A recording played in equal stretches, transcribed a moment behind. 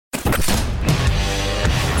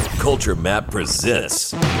Culture Map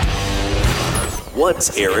presents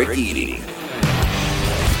What's Eric Eating?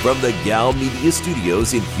 From the Gal Media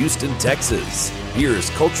Studios in Houston, Texas,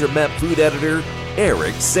 here's Culture Map food editor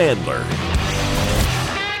Eric Sandler.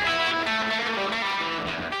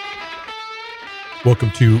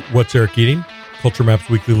 Welcome to What's Eric Eating? Culture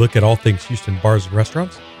Map's weekly look at all things Houston bars and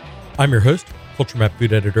restaurants. I'm your host, Culture Map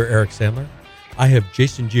food editor Eric Sandler. I have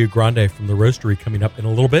Jason Giagrande from the Roastery coming up in a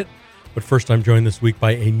little bit, but first I'm joined this week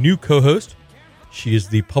by a new co-host. She is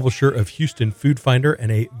the publisher of Houston Food Finder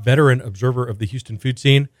and a veteran observer of the Houston food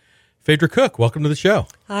scene. Phaedra Cook, welcome to the show.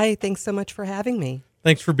 Hi, thanks so much for having me.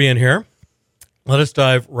 Thanks for being here. Let us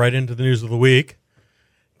dive right into the news of the week.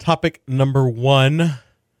 Topic number one,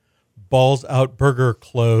 Balls Out Burger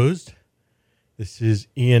closed. This is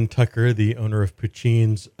Ian Tucker, the owner of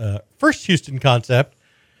Puccine's first Houston concept.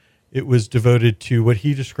 It was devoted to what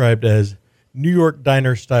he described as New York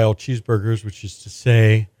diner-style cheeseburgers, which is to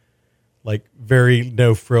say, like very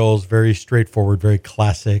no frills, very straightforward, very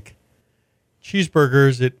classic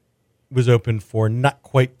cheeseburgers. It was open for not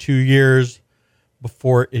quite 2 years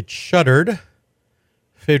before it shuttered.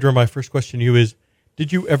 Phaedra, my first question to you is,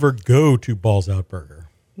 did you ever go to Balls Out Burger?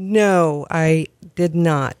 No, I did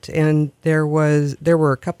not, and there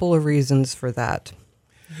were a couple of reasons for that.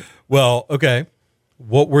 Well, okay.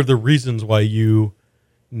 What were the reasons why you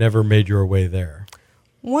never made your way there?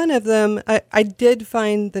 One of them, I did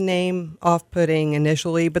find the name off-putting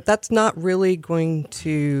initially, but that's not really going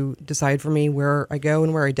to decide for me where I go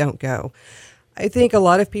and where I don't go. I think a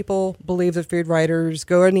lot of people believe that food writers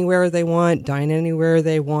go anywhere they want, dine anywhere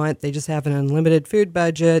they want. They just have an unlimited food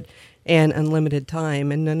budget and unlimited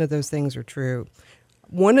time, and none of those things are true.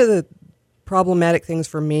 One of the problematic things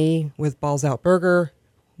for me with Balls Out Burger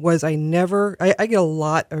was I get a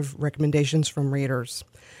lot of recommendations from readers,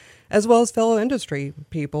 as well as fellow industry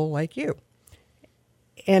people like you.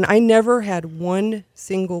 And I never had one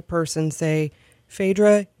single person say,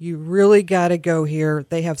 Phaedra, you really got to go here.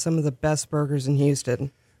 They have some of the best burgers in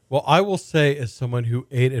Houston. Well, I will say, as someone who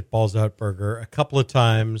ate at Balls Out Burger a couple of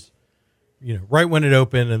times, right when it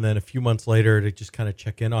opened and then a few months later to just kind of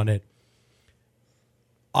check in on it,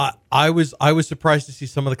 I was surprised to see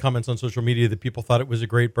some of the comments on social media that people thought it was a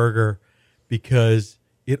great burger because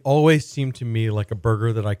it always seemed to me like a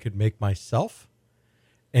burger that I could make myself.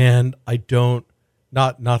 And I don't,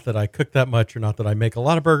 not that I cook that much or not that I make a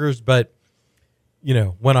lot of burgers, but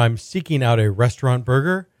when I'm seeking out a restaurant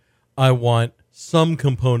burger, I want some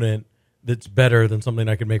component that's better than something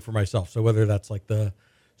I can make for myself. So whether that's like the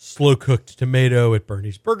slow cooked tomato at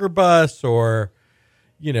Bernie's Burger Bus or,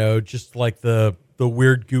 just like the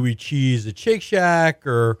weird gooey cheese at Shake Shack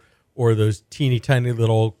or those teeny tiny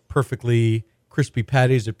little perfectly crispy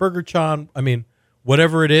patties at Burger Chan. I mean,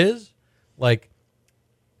 whatever it is, like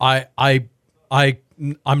I'm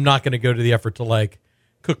not going to go to the effort to like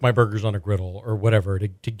cook my burgers on a griddle or whatever to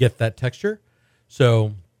get that texture.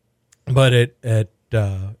 So, but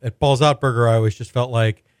at Balls Out Burger, I always just felt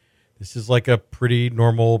like this is like a pretty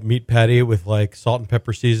normal meat patty with like salt and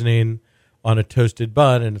pepper seasoning on a toasted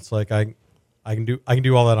bun, and it's like I can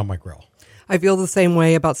do all that on my grill. I feel the same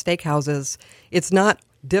way about steakhouses. It's not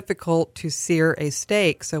difficult to sear a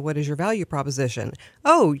steak. So what is your value proposition?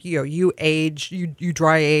 Oh, you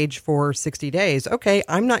dry age for 60 days. Okay,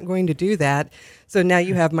 I'm not going to do that. So now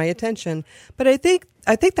you have my attention. But I think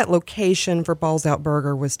that location for Balls Out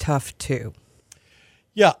Burger was tough too.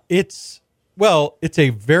 Yeah, it's a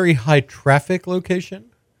very high traffic location,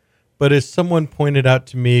 but as someone pointed out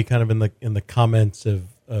to me kind of in the comments of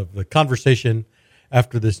the conversation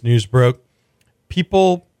after this news broke,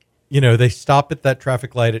 people, they stop at that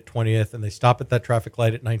traffic light at 20th and they stop at that traffic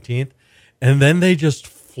light at 19th, and then they just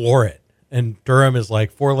floor it. And Durham is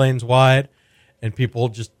like 4 lanes wide, and people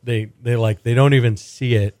just, they don't even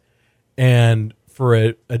see it. And for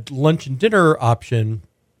a lunch and dinner option,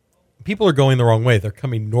 people are going the wrong way. They're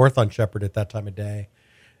coming north on Shepherd at that time of day.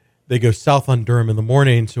 They go south on Durham in the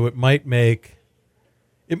morning, so it might make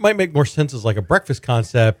more sense as like a breakfast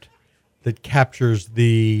concept that captures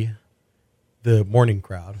the morning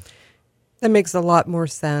crowd. That makes a lot more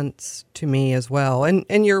sense to me as well.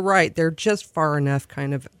 And you're right, they're just far enough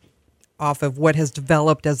kind of off of what has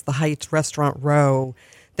developed as the Heights Restaurant Row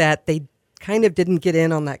that they kind of didn't get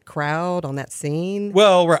in on that crowd, on that scene.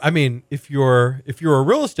 Well, I mean, if you're a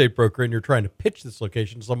real estate broker and you're trying to pitch this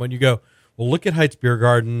location to someone, you go, well, look at Heights Beer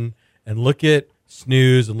Garden and look at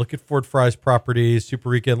Snooze and look at Ford Fry's properties,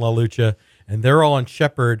 Superica and La Lucha, and they're all on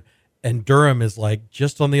Shepherd, and Durham is like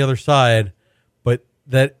just on the other side, but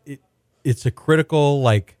it's a critical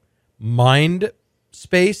like mind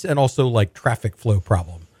space and also like traffic flow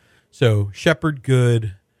problem. So Shepherd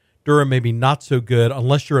good, Durham maybe not so good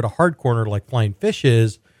unless you're at a hard corner like Flying Fish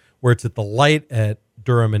is, where it's at the light at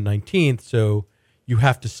Durham and 19th. So you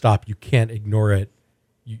have to stop. You can't ignore it.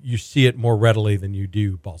 You see it more readily than you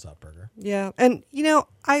do Balls Out Burger. Yeah. And,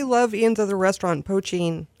 I love Ian's other restaurant,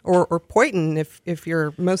 Poaching, or Poitin, if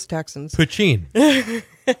you're most Texans. Poaching.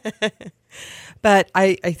 But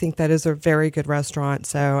I think that is a very good restaurant.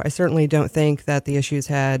 So I certainly don't think that the issues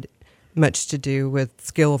had much to do with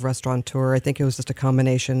skill of restaurateur. I think it was just a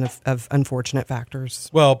combination of unfortunate factors.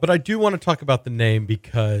 Well, but I do want to talk about the name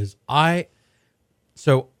because I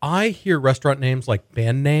hear restaurant names like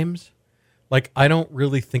band names. Like, I don't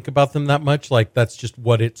really think about them that much. Like, that's just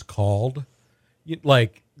what it's called.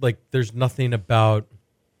 Like there's nothing about,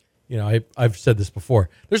 I've said this before.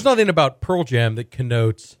 There's nothing about Pearl Jam that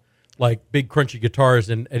connotes like big crunchy guitars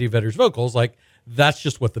and Eddie Vedder's vocals. Like, that's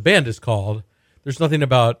just what the band is called. There's nothing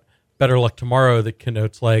about Better Luck Tomorrow that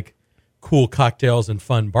connotes like cool cocktails and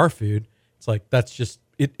fun bar food. It's like, that's just,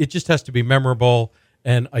 it just has to be memorable.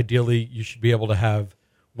 And ideally you should be able to have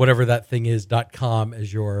whatever that thing is .com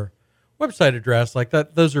as your website address. Like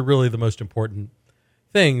that, those are really the most important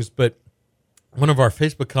things. But one of our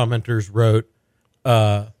Facebook commenters wrote,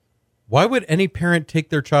 why would any parent take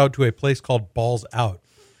their child to a place called Balls Out?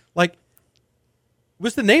 Like,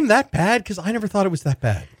 was the name that bad? Because I never thought it was that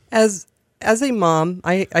bad. As a mom,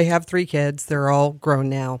 I have 3 kids. They're all grown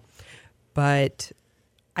now. But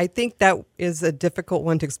I think that is a difficult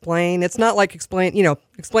one to explain. It's not like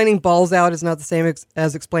explaining balls out is not the same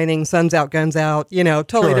as explaining sun's out, guns out,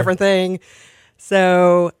 totally different thing.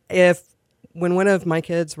 So when one of my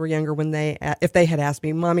kids were younger, if they had asked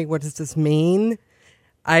me, Mommy, what does this mean?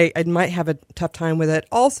 I might have a tough time with it.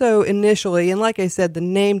 Also, initially, and like I said, the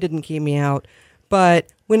name didn't keep me out. But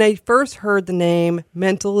when I first heard the name,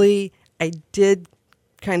 mentally, I did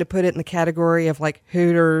kind of put it in the category of like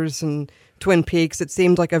Hooters and Twin Peaks. It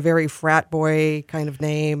seemed like a very frat boy kind of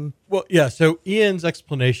name. Well, yeah. So Ian's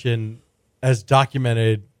explanation, as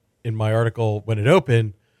documented in my article when it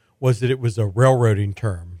opened, was that it was a railroading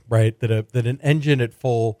term, right? That an engine at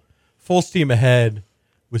full steam ahead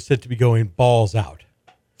was said to be going balls out.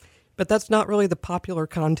 But that's not really the popular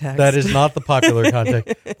context. That is not the popular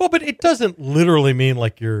context. Well, but it doesn't literally mean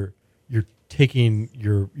like you're taking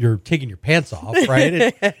your pants off, right?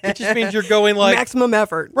 It just means you're going like maximum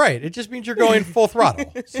effort, right? It just means you're going full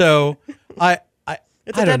throttle. So it's I a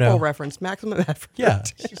don't know. Deadpool reference, maximum effort. Yeah,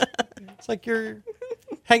 it's like you're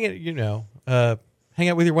hanging, hang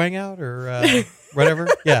out with your wang out or whatever.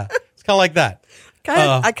 Yeah, it's kind of like that.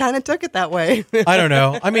 I kind of took it that way. I don't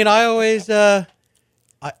know. I mean, I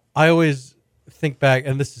always think back,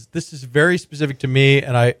 and this is very specific to me,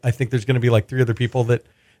 and I think there's going to be like 3 other people that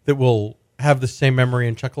will have the same memory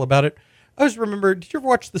and chuckle about it. I always remember, did you ever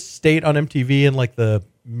watch The State on MTV in like the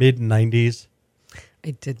mid 90s?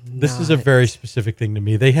 I did not. This is a very specific thing to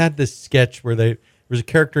me. They had this sketch where there was a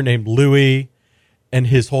character named Louie, and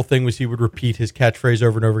his whole thing was he would repeat his catchphrase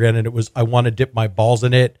over and over again, and it was, I want to dip my balls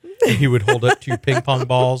in it, and he would hold up 2 ping pong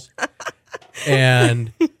balls.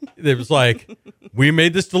 And it was like, we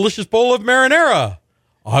made this delicious bowl of marinara.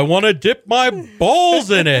 I want to dip my balls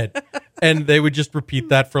in it. And they would just repeat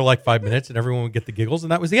that for like 5 minutes and everyone would get the giggles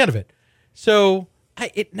and that was the end of it. So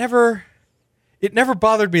it never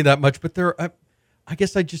bothered me that much, but I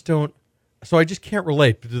guess I just don't. So I just can't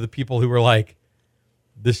relate to the people who were like,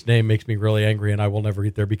 this name makes me really angry and I will never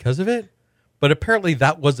eat there because of it. But apparently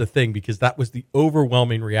that was a thing because that was the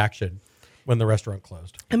overwhelming reaction when the restaurant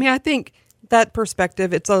closed. I mean, I think that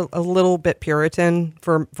perspective, it's a little bit Puritan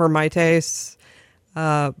for my tastes.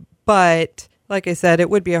 But like I said, it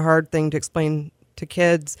would be a hard thing to explain to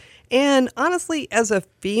kids. And honestly, as a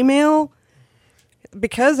female,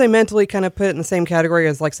 because I mentally kind of put it in the same category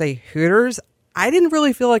as like, say, Hooters, I didn't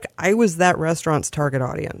really feel like I was that restaurant's target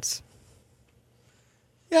audience.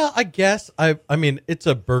 Yeah, I guess. I mean, it's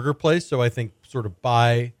a burger place, so I think sort of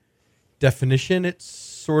by definition, it's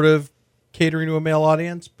sort of catering to a male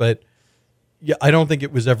audience. But yeah, I don't think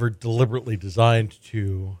it was ever deliberately designed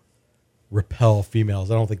to repel females.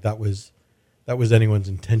 I don't think that was anyone's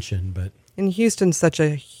intention. But and Houston's such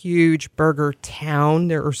a huge burger town.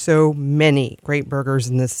 There are so many great burgers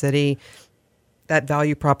in this city. That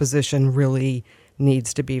value proposition really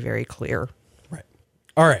needs to be very clear. Right.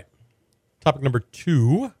 All right. Topic number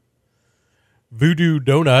 2, Voodoo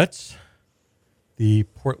Doughnuts, the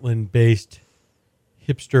Portland-based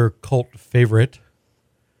hipster cult favorite,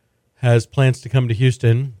 has plans to come to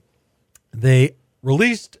Houston. They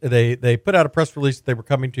put out a press release that they were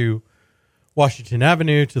coming to Washington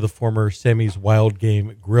Avenue to the former Sammy's Wild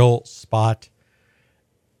Game Grill spot.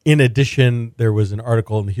 In addition, there was an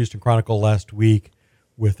article in the Houston Chronicle last week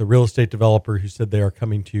with a real estate developer who said they are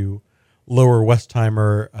coming to Lower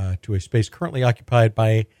Westheimer to a space currently occupied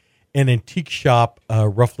by an antique shop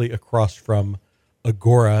roughly across from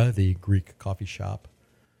Agora, the Greek coffee shop.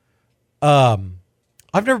 I've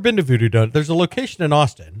never been to Voodoo Donuts. There's a location in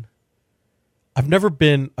Austin. I've never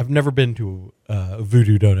been to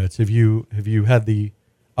Voodoo Doughnuts. Have you had the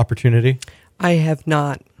opportunity? I have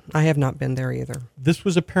not. I have not been there either. This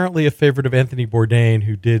was apparently a favorite of Anthony Bourdain,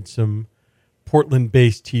 who did some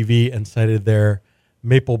Portland-based TV and cited their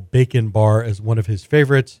maple bacon bar as one of his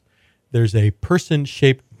favorites. There's a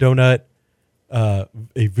person-shaped donut, a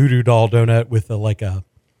voodoo doll donut with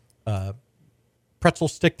a pretzel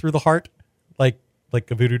stick through the heart, like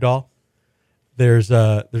a voodoo doll. There's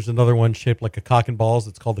another one shaped like a cock and balls.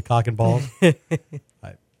 It's called the cock and balls.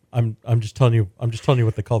 I'm just telling you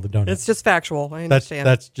what they call the donut. It's just factual. I understand.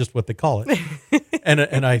 That's just what they call it.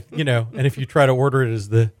 and I and if you try to order it is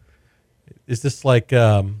this like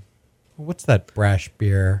what's that brash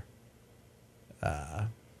beer?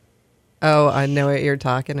 Oh, I know what you're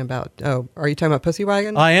talking about. Oh, are you talking about Pussy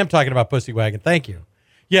Wagon? I am talking about Pussy Wagon. Thank you.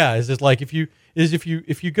 Yeah, is it like if you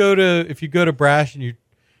go to Brash and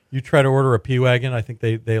you try to order a P Wagon, I think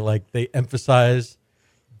they emphasize.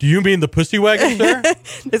 Do you mean the Pussy Wagon, sir?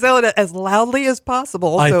 They say it as loudly as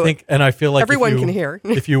possible. I think, and I feel like everyone can hear.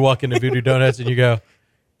 If you walk into Voodoo Doughnuts and you go,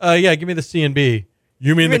 yeah, give me the C and B.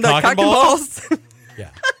 You mean the cock and balls? Yeah.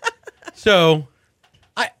 So,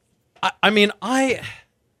 I mean,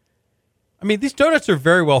 these donuts are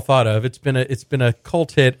very well thought of. It's been a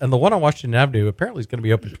cult hit, and the one on Washington Avenue apparently is going to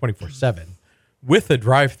be open 24/7 with a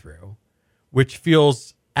drive-through, which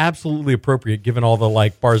feels absolutely appropriate given all the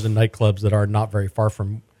like bars and nightclubs that are not very far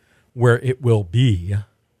from where it will be.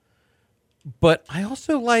 But I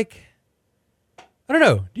also I don't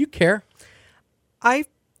know. Do you care? I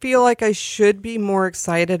feel like I should be more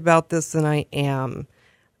excited about this than I am.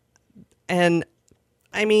 And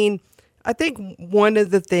I mean, I think one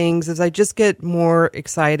of the things is I just get more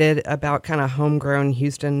excited about kind of homegrown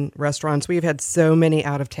Houston restaurants. We've had so many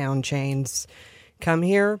out-of-town chains come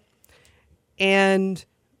here. And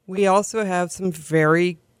we also have some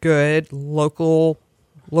very good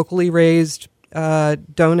locally raised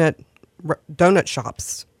donut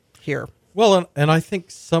shops here. Well, and I think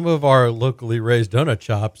some of our locally raised donut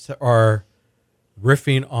shops are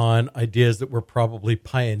riffing on ideas that were probably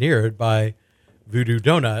pioneered by Voodoo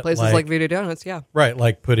Donut. Places like Voodoo Doughnuts, yeah. Right,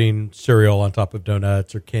 like putting cereal on top of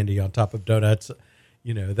donuts or candy on top of donuts.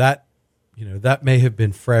 That may have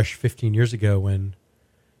been fresh 15 years ago when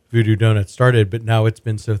Voodoo Doughnuts started, but now it's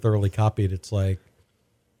been so thoroughly copied. It's like,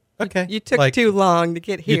 okay. You took too long to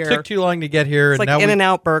get here. You took too long to get here. It's like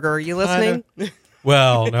In-N-Out Burger. Are you listening?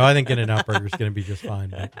 Well, no, I think In-N-Out Burger is going to be just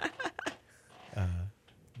fine.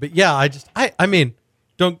 But yeah, I mean,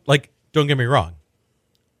 don't get me wrong.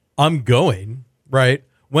 I'm going, right?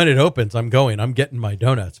 When it opens, I'm going. I'm getting my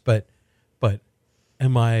donuts. But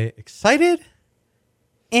am I excited?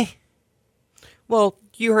 Well,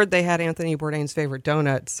 you heard they had Anthony Bourdain's favorite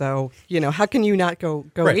donut, so how can you not go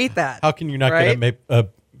right. eat that? How can you not get a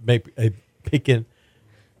bacon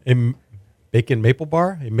maple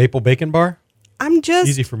bar, a maple bacon bar?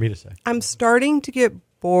 Easy for me to say. I'm starting to get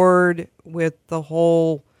bored with the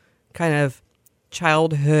whole kind of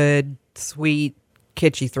childhood sweet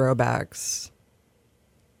kitschy throwbacks.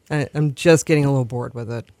 I'm just getting a little bored with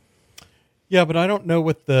it. Yeah, but I don't know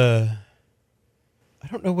what the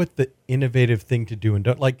innovative thing to do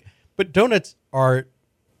but donuts are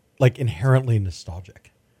like inherently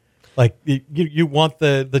nostalgic. Like you want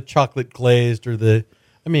the chocolate glazed or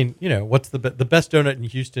what's the best donut in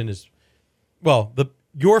Houston is, well,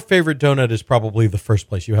 your favorite donut is probably the first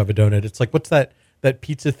place you have a donut. It's like, what's that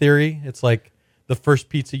pizza theory? It's like the first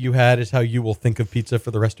pizza you had is how you will think of pizza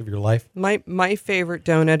for the rest of your life. My favorite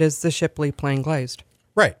donut is the Shipley plain glazed.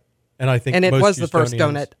 Right. And I think it was the first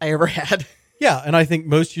donut I ever had. Yeah, and I think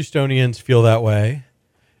most Houstonians feel that way.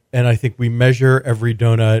 And I think we measure every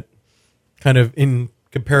donut kind of in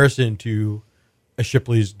comparison to a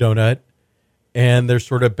Shipley's donut. And there's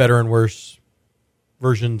sort of better and worse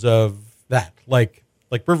versions of that. Like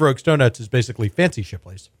River Oaks Donuts is basically fancy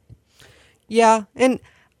Shipley's. Yeah, and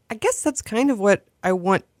I guess that's kind of what I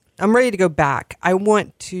want. I'm ready to go back. I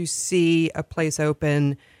want to see a place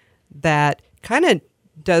open that kind of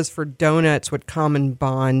does for donuts what Common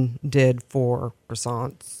Bond did for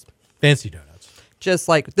croissants. Fancy donuts. Just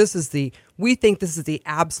like we think this is the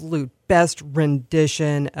absolute best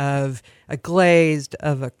rendition of a glazed,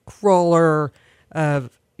 of a cruller,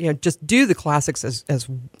 of, just do the classics as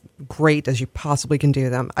great as you possibly can do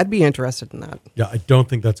them. I'd be interested in that. Yeah, I don't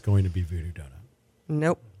think that's going to be Voodoo Donut.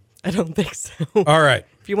 Nope, I don't think so. All right.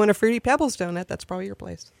 If you want a Fruity Pebbles donut, that's probably your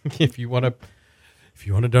place. If you want a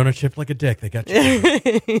donut shaped like a dick, they got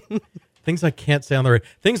you. Things I can't say on the radio.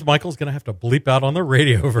 Things Michael's going to have to bleep out on the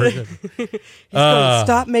radio version. He's going to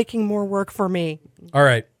stop making more work for me. All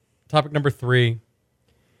right. Topic number 3.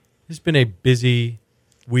 It's been a busy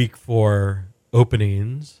week for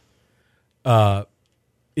openings.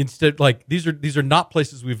 Instead, like these are not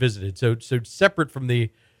places we visited. So separate from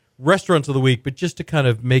the restaurants of the week, but just to kind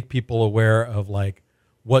of make people aware of like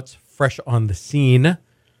what's fresh on the scene,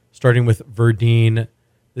 starting with Verdine.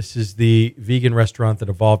 This is the vegan restaurant that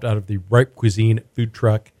evolved out of the Ripe Cuisine food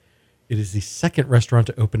truck. It is the second restaurant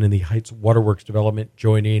to open in the Heights Waterworks development,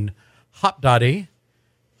 joining Hop Dottie,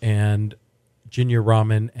 and Jinya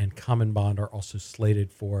Ramen and Common Bond are also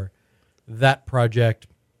slated for that project.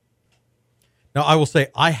 Now, I will say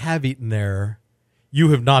I have eaten there.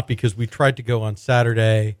 You have not, because we tried to go on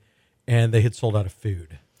Saturday and they had sold out of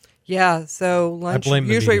food. Yeah, so lunch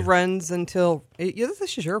usually media. runs until...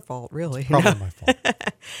 this is your fault, really. It's probably my fault.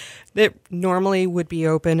 It normally would be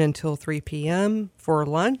open until 3 p.m. for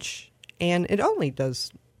lunch, and it only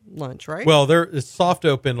does lunch, right? Well, it's soft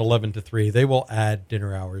open 11 to 3. They will add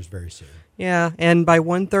dinner hours very soon. Yeah, and by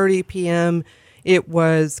 1:30 p.m., it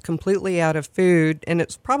was completely out of food, and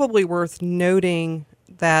it's probably worth noting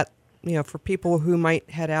that, for people who might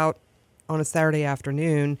head out on a Saturday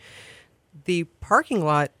afternoon, the parking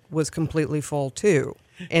lot was completely full too.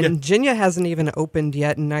 And Jinya hasn't even opened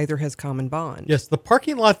yet, and neither has Common Bond. Yes, the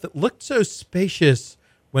parking lot that looked so spacious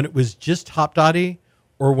when it was just Hop Dottie,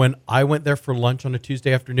 or when I went there for lunch on a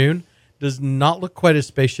Tuesday afternoon, does not look quite as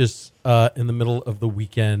spacious in the middle of the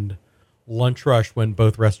weekend lunch rush when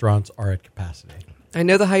both restaurants are at capacity. I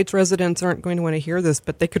know the Heights residents aren't going to want to hear this,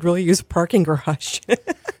 but they could really use a parking garage.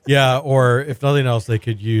 Yeah, or if nothing else, they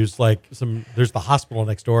could use there's the hospital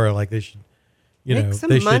next door. Like they should, make some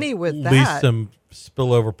they money should with lease that. some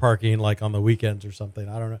spillover parking like on the weekends or something.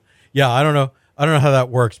 I don't know. Yeah, I don't know how that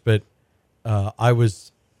works, but I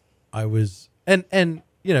was, and some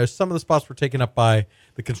of the spots were taken up by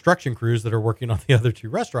the construction crews that are working on the other two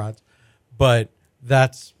restaurants, but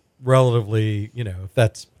that's relatively, if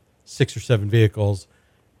that's 6 or 7 vehicles,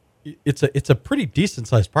 it's a pretty decent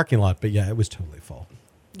sized parking lot. But yeah, it was totally full.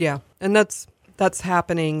 Yeah, and that's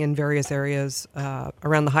happening in various areas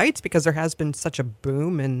around the Heights because there has been such a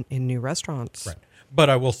boom in new restaurants. Right. But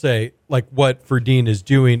I will say, like, what Verdine is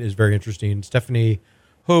doing is very interesting. Stephanie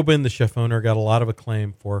Hoban, the chef owner, got a lot of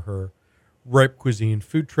acclaim for her Ripe Cuisine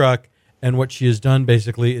food truck. And what she has done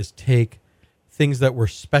basically is take things that were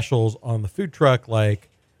specials on the food truck, like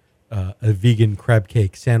a vegan crab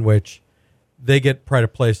cake sandwich. They get pride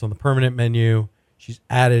of place on the permanent menu. She's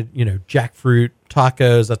added, jackfruit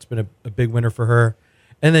tacos. That's been a big winner for her.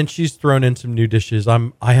 And then she's thrown in some new dishes.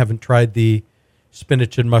 I haven't tried the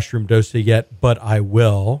spinach and mushroom dosa yet, but I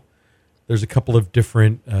will. There's a couple of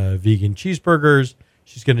different vegan cheeseburgers.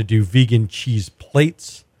 She's going to do vegan cheese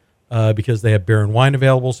plates because they have beer and wine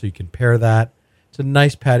available, so you can pair that. It's a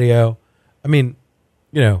nice patio. I mean,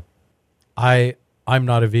 I'm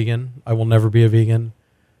not a vegan. I will never be a vegan.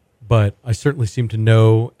 But I certainly seem to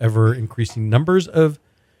know ever increasing numbers of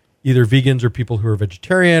either vegans or people who are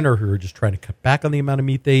vegetarian or who are just trying to cut back on the amount of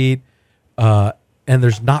meat they eat. And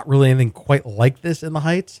there's not really anything quite like this in the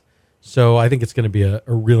Heights. So I think it's going to be a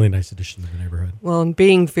really nice addition to the neighborhood. Well, and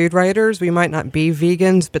being food writers, we might not be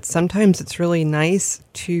vegans, but sometimes it's really nice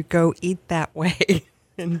to go eat that way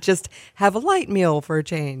and just have a light meal for a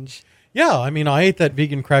change. Yeah, I mean, I ate that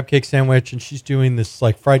vegan crab cake sandwich, and she's doing this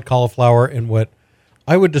like fried cauliflower in what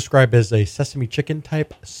I would describe as a sesame chicken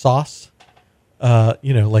type sauce,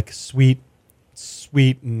 like sweet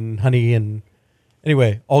and honey, and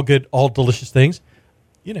anyway, all good, all delicious things.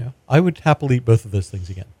 I would happily eat both of those things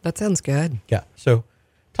again. That sounds good. Yeah. So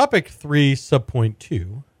topic 3, subpoint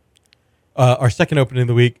 2, our second opening of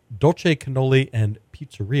the week, Dolce Cannoli and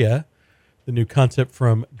Pizzeria, the new concept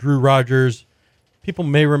from Drew Rogers. People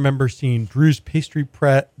may remember seeing Drew's Pastry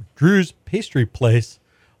Place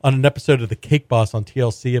on an episode of The Cake Boss on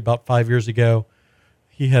TLC about 5 years ago.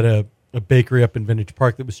 He had a bakery up in Vintage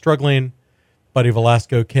Park that was struggling. Buddy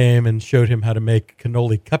Velasco came and showed him how to make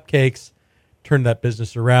cannoli cupcakes, turned that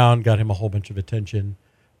business around, got him a whole bunch of attention.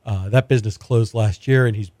 That business closed last year,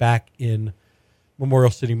 and he's back in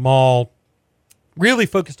Memorial City Mall, really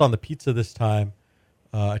focused on the pizza this time.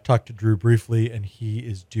 I talked to Drew briefly, and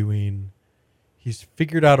he's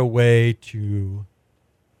figured out a way to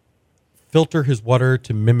filter his water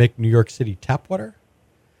to mimic New York City tap water,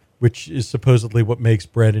 which is supposedly what makes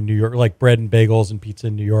bread in New York, like bread and bagels and pizza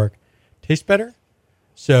in New York, taste better.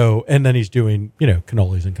 So, and then he's doing,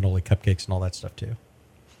 cannolis and cannoli cupcakes and all that stuff too.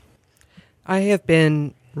 I have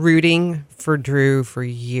been rooting for Drew for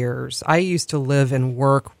years. I used to live and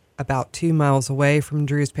work about 2 miles away from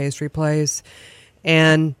Drew's pastry place.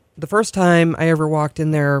 And the first time I ever walked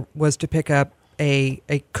in there was to pick up a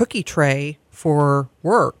cookie tray for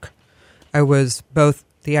work. I was both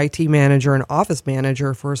the IT manager and office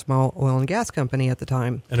manager for a small oil and gas company at the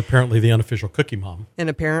time. And apparently the unofficial cookie mom. And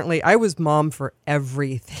apparently I was mom for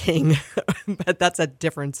everything, but that's a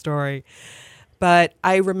different story. But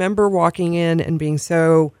I remember walking in and being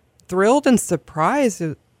so thrilled and surprised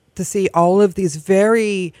to see all of these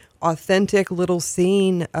very authentic little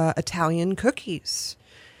scene Italian cookies.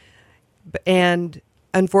 And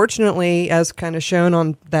unfortunately, as kind of shown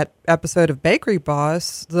on that episode of Bakery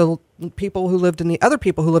Boss, the other people who lived in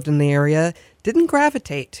the area didn't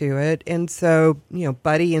gravitate to it. And so,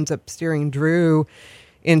 Buddy ends up steering Drew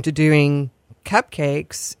into doing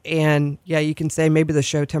cupcakes. And yeah, you can say maybe the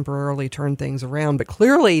show temporarily turned things around, but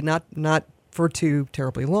clearly not for too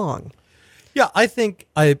terribly long. Yeah, I think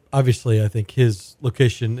his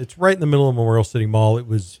location, it's right in the middle of Memorial City Mall. It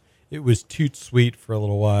was toot sweet for a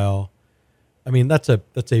little while. I mean, that's a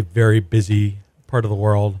very busy part of the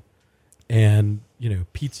world. And,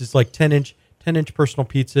 pizzas like 10-inch personal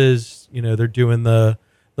pizzas, they're doing the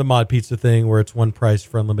mod pizza thing where it's one price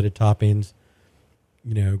for unlimited toppings.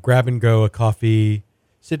 Grab and go a coffee,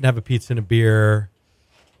 sit and have a pizza and a beer,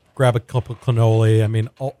 grab a cup of cannoli. I mean,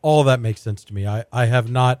 all that makes sense to me. I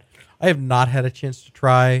have not had a chance to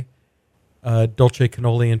try dolce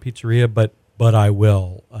cannoli and pizzeria, but I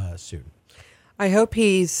will soon. I hope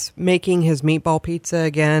he's making his meatball pizza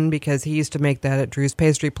again, because he used to make that at Drew's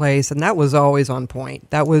Pastry Place, and that was always on point.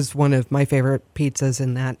 That was one of my favorite pizzas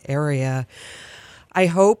in that area. I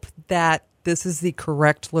hope that this is the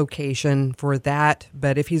correct location for that,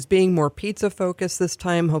 but if he's being more pizza focused this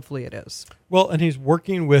time, hopefully it is. Well, and he's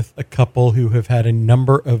working with a couple who have had a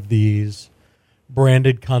number of these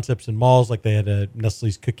branded concepts in malls, like they had a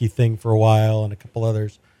Nestle's cookie thing for a while and a couple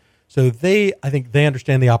others. So I think they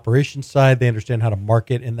understand the operations side. They understand how to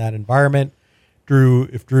market in that environment.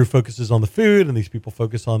 If Drew focuses on the food and these people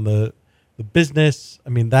focus on the business, I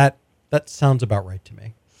mean, that sounds about right to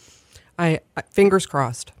me. I fingers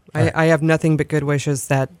crossed. Right. I have nothing but good wishes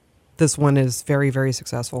that this one is very, very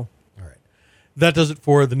successful. All right. That does it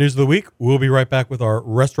for the news of the week. We'll be right back with our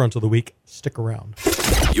restaurants of the week. Stick around.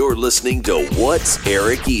 You're listening to What's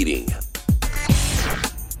Eric Eating?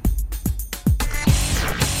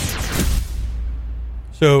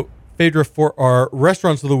 So, Phaedra, for our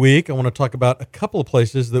restaurants of the week, I want to talk about a couple of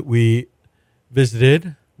places that we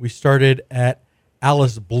visited. We started at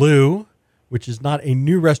Alice Blue, which is not a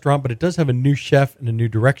new restaurant, but it does have a new chef and a new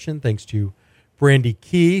direction, thanks to Brandy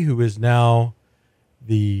Key, who is now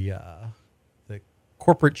the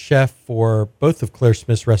corporate chef for both of Claire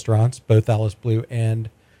Smith's restaurants, both Alice Blue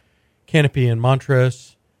and Canopy in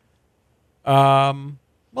Montrose. Well,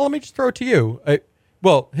 let me just throw it to you.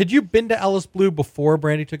 Had you been to Alice Blue before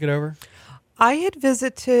Brandy took it over? I had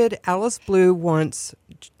visited Alice Blue once,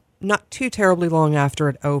 not too terribly long after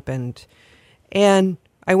it opened. And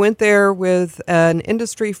I went there with an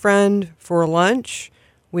industry friend for lunch.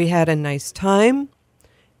 We had a nice time,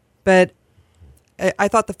 but I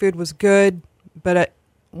thought the food was good. But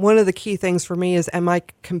one of the key things for me is, am I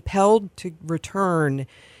compelled to return?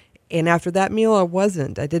 And after that meal, I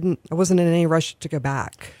wasn't. I wasn't in any rush to go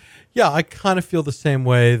back. Yeah, I kind of feel the same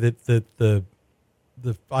way.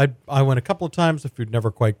 I went a couple of times. The food never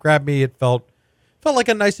quite grabbed me. It felt like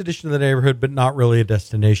a nice addition to the neighborhood, but not really a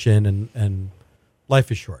destination. And life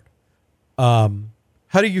is short. How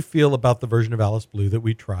do you feel about the version of Alice Blue that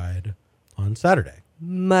we tried on Saturday?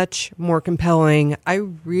 Much more compelling. I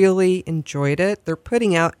really enjoyed it. They're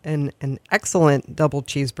putting out an excellent double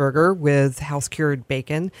cheeseburger with house-cured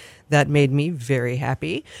bacon. That made me very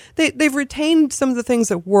happy. They've retained some of the things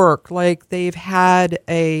that work, like they've had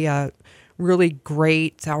a really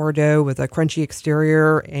great sourdough with a crunchy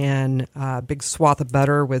exterior and a big swath of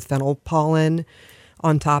butter with fennel pollen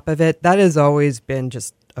on top of it. That has always been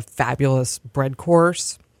just a fabulous bread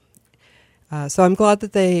course. So I'm glad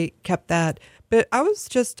that they kept that. But I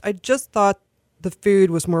just thought the food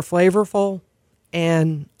was more flavorful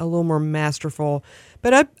and a little more masterful.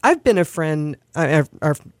 But I've been a fan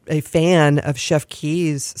of Chef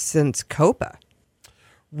Key's since Copa.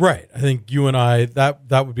 Right. I think you and I,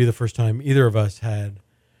 that would be the first time either of us had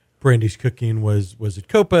Brandy's cooking was at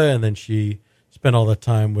Copa, and then she spent all that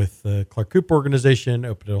time with the Clark Cooper organization,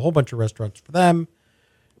 opened a whole bunch of restaurants for them.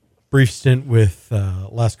 Brief stint with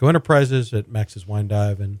Lasco Enterprises at Max's Wine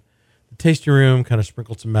Dive and the Tasting Room, kind of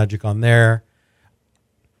sprinkled some magic on there.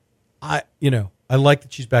 I like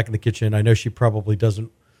that she's back in the kitchen. I know she probably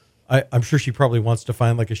doesn't. I'm sure she probably wants to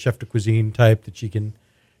find like a chef de cuisine type that she can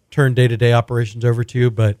turn day-to-day operations over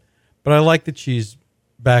to, but I like that she's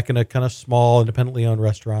back in a kind of small, independently owned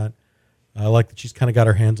restaurant. I like that she's kind of got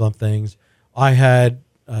her hands on things. I had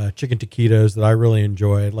chicken taquitos that I really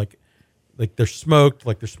enjoyed. Like they're smoked,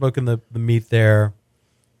 like they're smoking the meat there,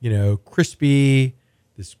 crispy,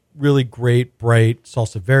 this really great, bright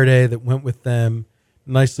salsa verde that went with them,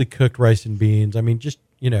 nicely cooked rice and beans. I mean, just,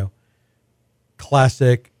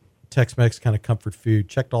 classic Tex-Mex kind of comfort food.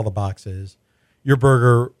 Checked all the boxes. Your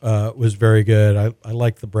burger was very good. I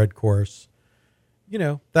like the bread course.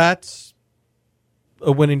 That's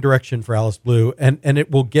a winning direction for Alice Blue, and it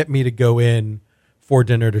will get me to go in for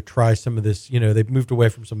dinner to try some of this. They've moved away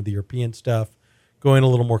from some of the European stuff, going a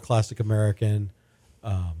little more classic American.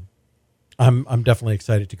 I'm definitely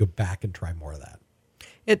excited to go back and try more of that.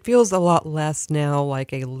 It feels a lot less now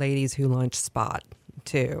like a ladies who lunch spot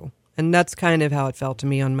too, and that's kind of how it felt to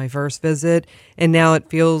me on my first visit. And now it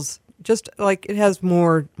feels just like it has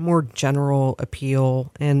more general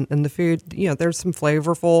appeal, and the food, there's some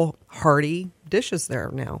flavorful, hearty dishes there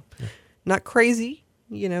now. Yeah. Not crazy,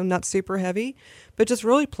 not super heavy, but just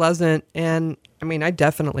really pleasant. And I mean, I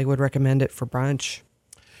definitely would recommend it for brunch.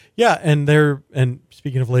 Yeah, and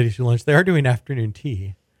speaking of ladies who lunch, they are doing afternoon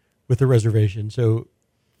tea with a reservation. So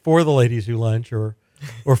for the ladies who lunch, or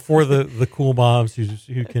for the cool moms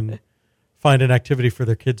who can find an activity for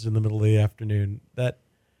their kids in the middle of the afternoon, that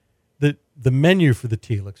the menu for the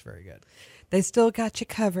tea looks very good. They still got you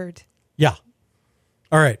covered. Yeah.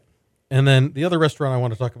 All right. And then the other restaurant I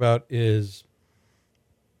want to talk about is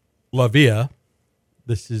La Via.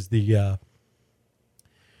 This is the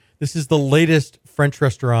latest French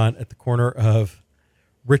restaurant at the corner of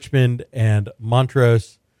Richmond and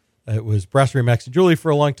Montrose. It was Brasserie Max and Julie for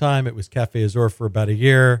a long time. It was Café Azur for about a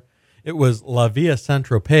year. It was La Via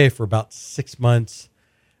Saint-Tropez for about 6 months.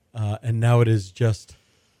 And now it is just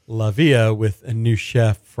La Via with a new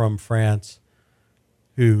chef from France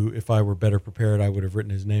who, if I were better prepared, I would have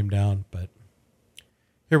written his name down. But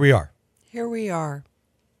here we are. Here we are.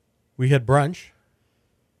 We had brunch.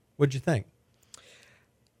 What'd you think?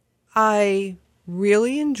 I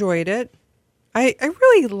really enjoyed it. I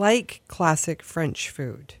really like classic French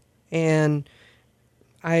food. And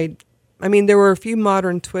I mean, there were a few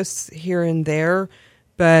modern twists here and there,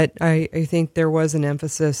 but I think there was an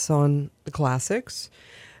emphasis on the classics.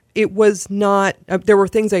 It was not, there were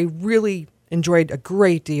things I really enjoyed a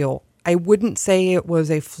great deal. I wouldn't say it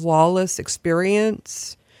was a flawless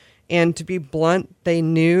experience. And to be blunt, they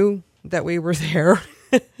knew that we were there.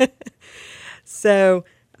 So,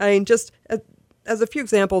 I mean, just as a few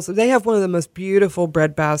examples, they have one of the most beautiful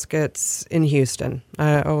bread baskets in Houston.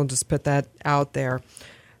 I'll just put that out there.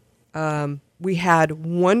 We had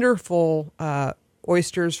wonderful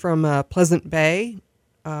oysters from Pleasant Bay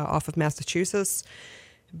off of Massachusetts,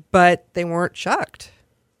 but they weren't shucked.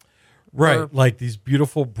 Right, like these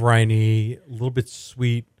beautiful briny, a little bit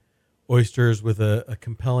sweet oysters with a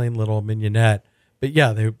compelling little mignonette. But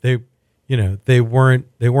yeah, they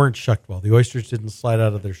weren't shucked well. The oysters didn't slide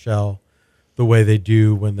out of their shell the way they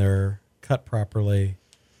do when they're cut properly.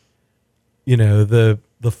 The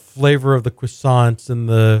flavor of the croissants and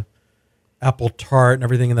the apple tart and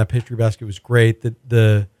everything in that pastry basket was great.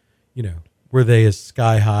 Were they as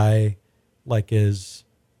sky high, like as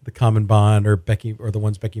the Common Bond or Becky, or the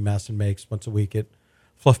ones Becky Masson makes once a week at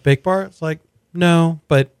Fluff Bake Bar? It's like, no,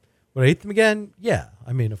 but would I eat them again? Yeah.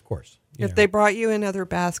 I mean, of course. If they brought you another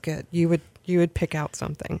basket, you would pick out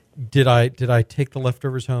something. Did I take the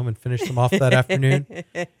leftovers home and finish them off that afternoon?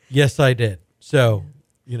 Yes, I did. So,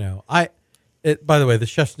 by the way, the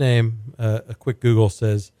chef's name, a quick Google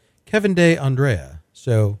says Kevin de Andrea.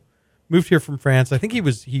 So, moved here from France. I think he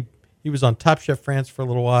was on Top Chef France for a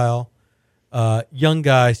little while. Young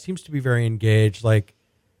guy, seems to be very engaged,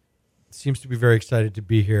 seems to be very excited to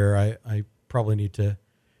be here. I probably need to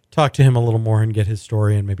talk to him a little more and get his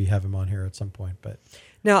story and maybe have him on here at some point. But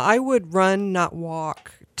now I would run, not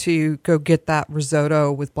walk, to go get that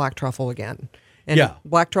risotto with black truffle again. And yeah.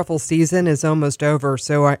 Black truffle season is almost over,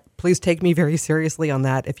 so please take me very seriously on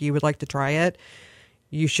that. If you would like to try it,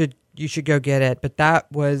 you should go get it. But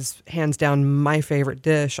that was hands down my favorite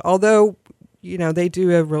dish. Although, they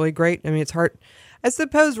do a really great, it's hard. I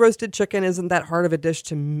suppose roasted chicken isn't that hard of a dish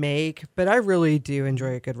to make, but I really do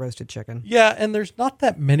enjoy a good roasted chicken. Yeah, and there's not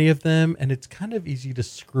that many of them, and it's kind of easy to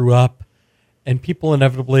screw up. And people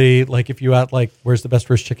inevitably, if you ask, where's the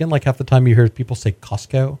best roast chicken? Half the time you hear people say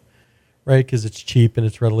Costco, right? Because it's cheap and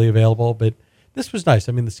it's readily available. But this was nice.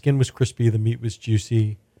 I mean, the skin was crispy, the meat was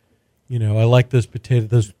juicy. I like those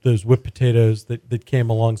potatoes, those whipped potatoes that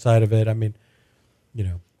came alongside of it. I mean,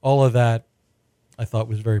 all of that I thought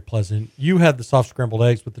was very pleasant. You had the soft scrambled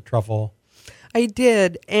eggs with the truffle. I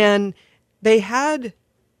did, and they had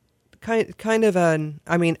kind of an.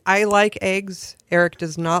 I mean, I like eggs. Eric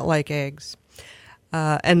does not like eggs,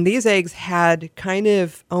 and these eggs had kind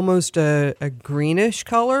of almost a greenish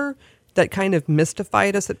color that kind of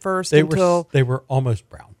mystified us at first. They were almost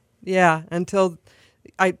brown. Yeah, until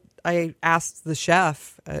I asked the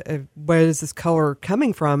chef, where is this color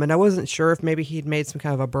coming from? And I wasn't sure if maybe he'd made some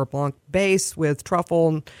kind of a beurre blanc base with truffle,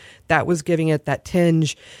 and that was giving it that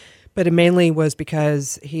tinge. But it mainly was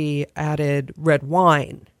because he added red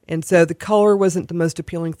wine. And so the color wasn't the most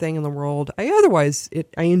appealing thing in the world. I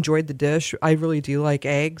enjoyed the dish. I really do like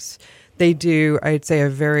eggs. They do, I'd say, a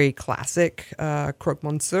very classic croque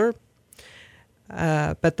monsieur.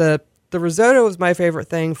 But the risotto was my favorite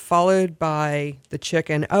thing, followed by the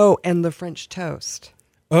chicken. Oh, and the French toast.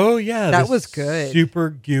 Oh, yeah. That was good. Super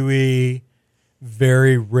gooey,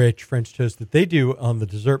 very rich French toast that they do on the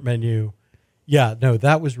dessert menu. Yeah, no,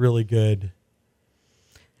 that was really good.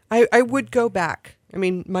 I would go back. I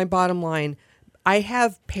mean, my bottom line, I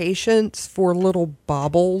have patience for little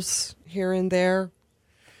baubles here and there.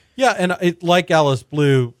 Yeah, and like Alice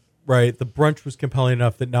Blue, right, the brunch was compelling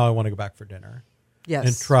enough that now I want to go back for dinner. Yes.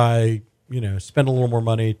 And try, spend a little more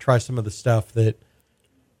money, try some of the stuff that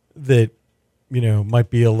might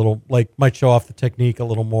be a little, might show off the technique a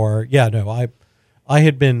little more. Yeah, no, I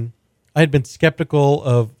had been skeptical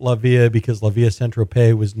of La Via because La Via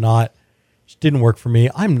Saint-Tropez just didn't work for me.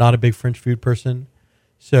 I'm not a big French food person.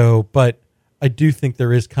 So, but I do think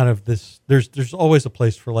there is kind of this, there's always a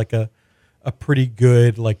place for like a pretty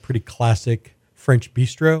good, pretty classic French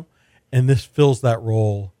bistro. And this fills that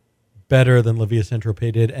role better than La Via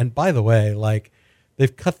Saint-Tropez did. And by the way,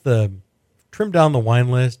 they've trimmed down the wine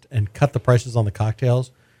list and cut the prices on the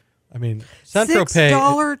cocktails. I mean, Saint-Tropez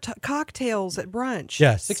 $6 cocktails at brunch.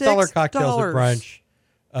 Yeah, $6 cocktails at brunch.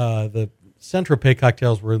 The Saint-Tropez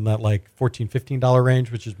cocktails were in that $14, $15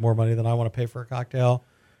 range, which is more money than I want to pay for a cocktail.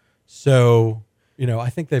 So, I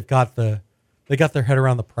think they got their head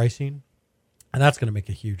around the pricing. And that's going to make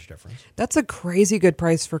a huge difference. That's a crazy good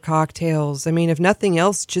price for cocktails. I mean, if nothing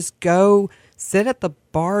else, just go sit at the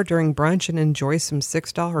bar during brunch and enjoy some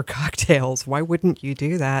 $6 cocktails. Why wouldn't you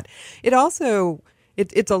do that? It also,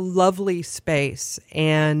 it's a lovely space,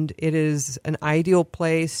 and it is an ideal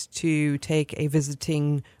place to take a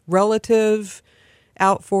visiting relative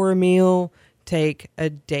out for a meal, take a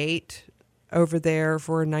date over there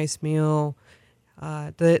for a nice meal.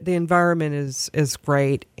 The environment is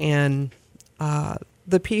great, and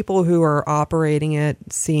the people who are operating it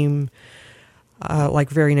seem like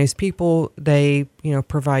very nice people. They,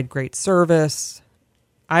 provide great service.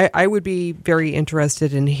 I would be very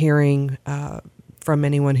interested in hearing from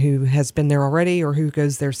anyone who has been there already or who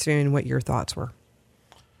goes there soon what your thoughts were.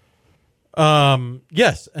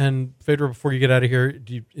 Yes, and Phaedra, before you get out of here,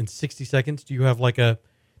 in 60 seconds, do you have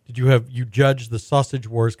you judged the Sausage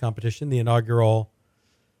Wars competition, the inaugural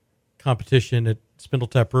competition at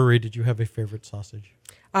Spindletap Brewery? Did you have a favorite sausage?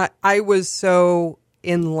 I was so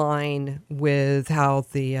in line with how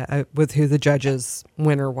with who the judges'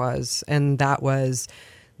 winner was, and that was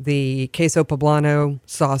the queso poblano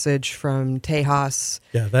sausage from Tejas.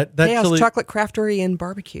 Yeah, that Tejas Chocolate Craftery and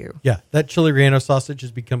Barbecue. Yeah, that chili relleno sausage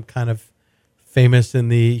has become kind of famous in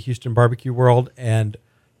the Houston barbecue world, and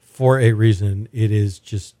for a reason. It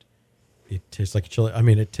tastes like a chili. I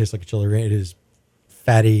mean, it tastes like a chili relleno. It is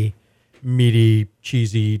fatty, meaty,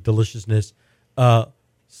 cheesy deliciousness.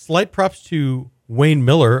 Slight props to Wayne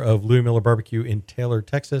Miller of Louis Miller Barbecue in Taylor,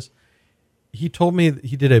 Texas. He told me that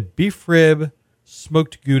he did a beef rib,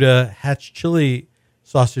 smoked Gouda, hatch chili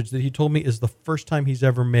sausage that he told me is the first time he's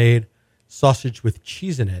ever made sausage with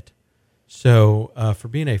cheese in it. So for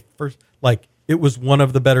being a first, it was one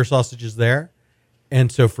of the better sausages there.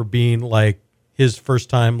 And so for being his first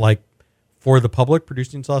time, for the public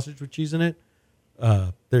producing sausage with cheese in it,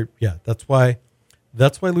 that's why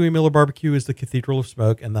Louis Miller Barbecue is the cathedral of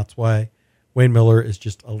smoke, and that's why Wayne Miller is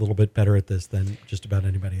just a little bit better at this than just about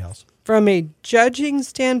anybody else. From a judging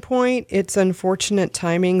standpoint, it's unfortunate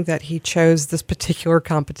timing that he chose this particular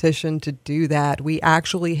competition to do that. We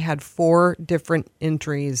actually had 4 different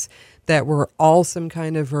entries that were all some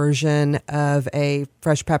kind of version of a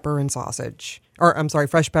fresh pepper and sausage,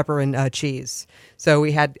 fresh pepper and cheese. So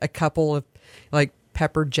we had a couple of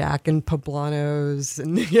pepper jack and poblanos,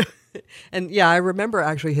 and I remember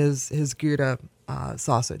actually his Gouda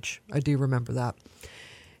sausage. I do remember that.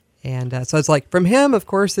 And so it's from him, of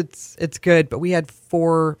course, it's good, but we had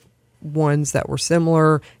 4 ones that were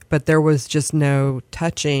similar, but there was just no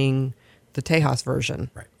touching the Tejas version.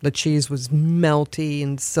 Right. The cheese was melty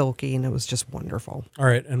and silky, and it was just wonderful. All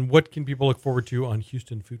right. And what can people look forward to on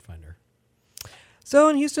Houston Food Finder? So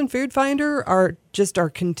on Houston Food Finder, our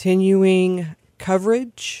continuing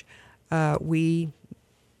coverage. Eric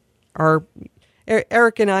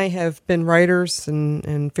and I have been writers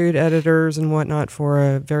and food editors and whatnot for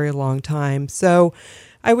a very long time. So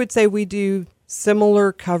I would say we do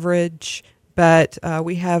similar coverage, but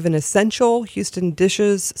we have an Essential Houston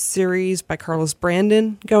Dishes series by Carlos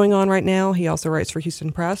Brandon going on right now. He also writes for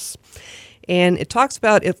Houston Press. And it talks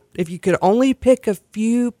about if you could only pick a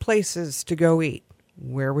few places to go eat,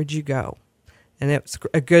 where would you go? And it's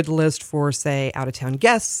a good list for, say, out-of-town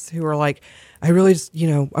guests who are like, I really just,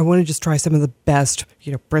 I want to just try some of the best,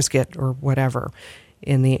 brisket or whatever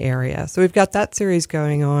in the area. So we've got that series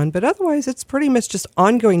going on. But otherwise, it's pretty much just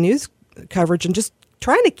ongoing news coverage and just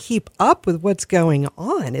trying to keep up with what's going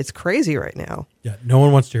on. It's crazy right now. Yeah, no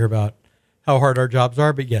one wants to hear about how hard our jobs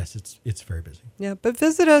are, but yes, it's very busy. Yeah, but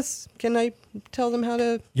visit us. Can I tell them how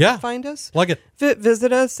to find us? Plug it.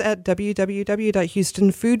 Visit us at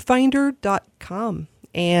www.houstonfoodfinder.com.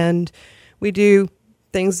 And we do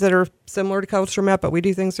things that are similar to Culture Map, but we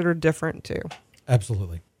do things that are different too.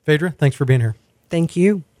 Absolutely. Phaedra, thanks for being here. Thank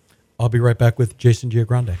you. I'll be right back with Jason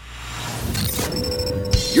Giagrande.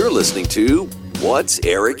 You're listening to What's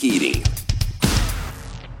Eric Eating?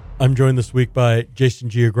 I'm joined this week by Jason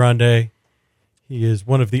Giagrande. He is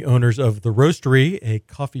one of the owners of The Roastery, a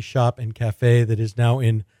coffee shop and cafe that is now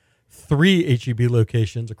in 3 H-E-B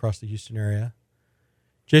locations across the Houston area.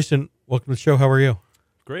 Jason, welcome to the show. How are you?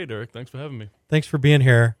 Great, Eric. Thanks for having me. Thanks for being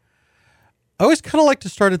here. I always kind of like to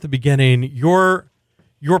start at the beginning. You're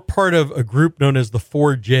part of a group known as the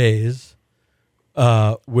 4 J's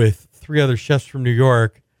with 3 other chefs from New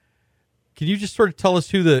York. Can you just sort of tell us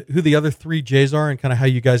who the other 3 J's are and kind of how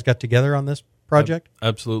you guys got together on this project?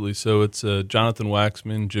 Absolutely. So it's Jonathan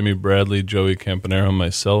Waxman, Jimmy Bradley, Joey Campanero, and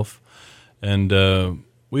myself. And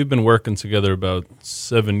we've been working together about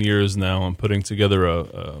 7 years now on putting together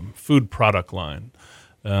a food product line.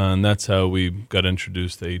 And that's how we got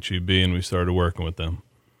introduced to H-E-B, and we started working with them.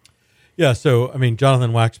 Yeah, so, I mean,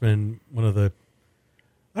 Jonathan Waxman, one of the,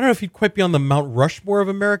 I don't know if he'd quite be on the Mount Rushmore of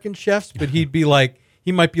American chefs, but he might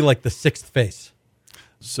be like the 6th face.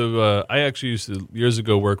 So I actually used to, years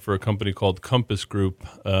ago, work for a company called Compass Group,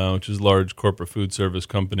 which is a large corporate food service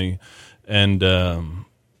company. And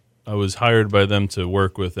I was hired by them to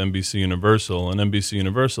work with NBC Universal. And NBC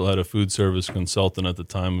Universal had a food service consultant at the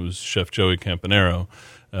time. It was Chef Joey Campanero,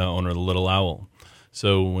 owner of the Little Owl.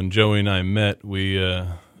 So when Joey and I met, we,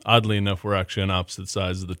 oddly enough, we're actually on opposite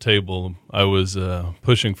sides of the table. I was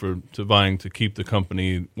pushing to vying to keep the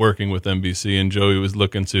company working with NBC, and Joey was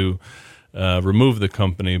looking to remove the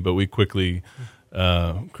company, but we quickly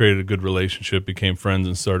created a good relationship, became friends,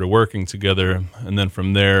 and started working together. And then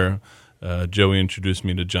from there, Joey introduced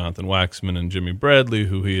me to Jonathan Waxman and Jimmy Bradley,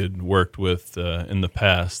 who he had worked with in the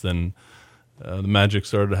past, and the magic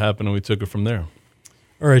started to happen, and we took it from there.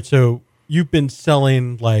 All right, so you've been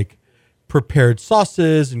selling like prepared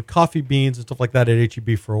sauces and coffee beans and stuff like that at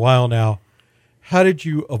H-E-B for a while now. How did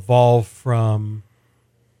you evolve from,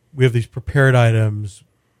 we have these prepared items,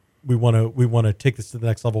 we want to take this to the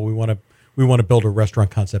next level, we want to build a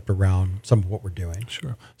restaurant concept around some of what we're doing?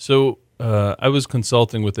 Sure. So I was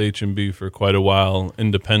consulting with H&B for quite a while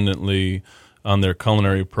independently on their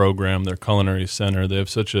culinary program, their culinary center. They have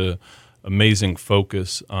such a amazing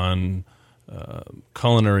focus on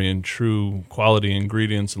culinary and true quality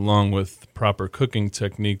ingredients, along with proper cooking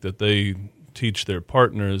technique that they teach their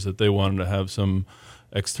partners, that they wanted to have some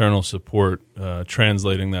external support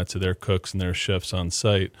translating that to their cooks and their chefs on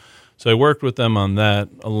site. So I worked with them on that,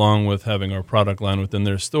 along with having our product line within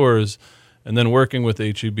their stores. And then working with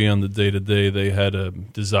H-E-B on the day-to-day, they had a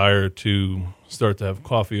desire to start to have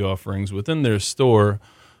coffee offerings within their store,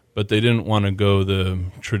 but they didn't want to go the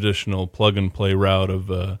traditional plug-and-play route of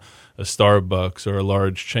a Starbucks or a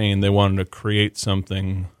large chain. They wanted to create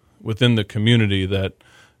something within the community that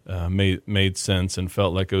made sense and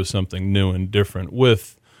felt like it was something new and different,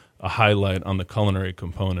 with a highlight on the culinary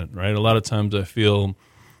component, right? A lot of times I feel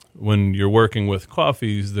when you're working with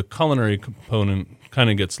coffees, the culinary component kind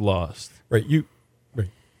of gets lost. Right.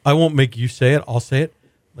 I won't make you say it. I'll say it.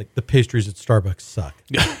 Like, the pastries at Starbucks suck.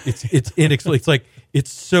 It's inexplicable. It's like,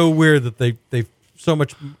 it's so weird that they've so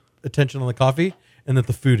much attention on the coffee and that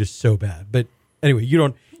the food is so bad. But anyway, you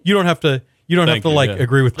don't have to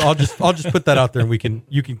agree with. I'll just put that out there, and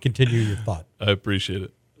you can continue your thought. I appreciate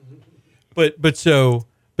it. But so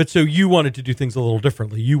you wanted to do things a little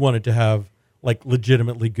differently. You wanted to have like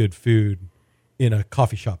legitimately good food in a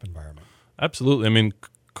coffee shop environment. Absolutely. I mean,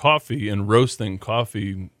 coffee and roasting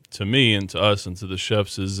coffee, to me and to us and to the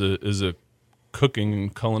chefs, is a cooking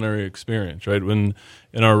and culinary experience, right? When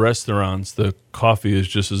in our restaurants, the coffee is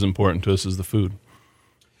just as important to us as the food.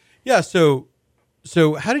 Yeah. So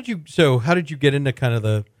how did you get into kind of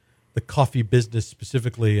the coffee business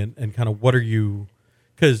specifically, and kind of what are you?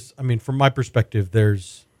 Because I mean, from my perspective,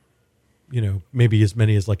 there's maybe as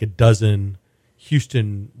many as like a dozen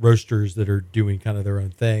Houston roasters that are doing kind of their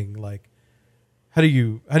own thing. Like, how do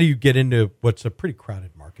you get into what's a pretty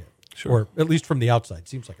crowded market? Sure. Or at least from the outside,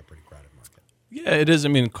 seems like a pretty crowded market. Yeah, it is. I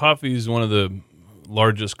mean, coffee is one of the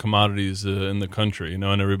largest commodities in the country, and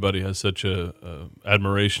everybody has such a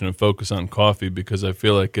admiration and focus on coffee because I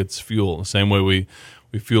feel like it's fuel. The same way we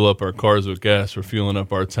fuel up our cars with gas, we're fueling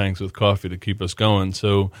up our tanks with coffee to keep us going.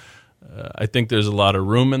 So I think there's a lot of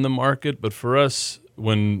room in the market, but for us,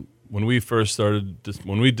 when we first started,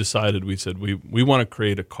 when we decided, we said we want to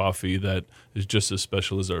create a coffee that is just as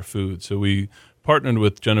special as our food. So we partnered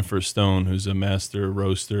with Jennifer Stone, who's a master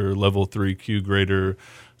roaster, level 3 Q grader,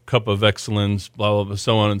 cup of excellence, blah, blah, blah,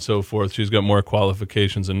 so on and so forth. She's got more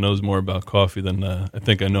qualifications and knows more about coffee than I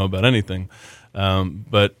think I know about anything.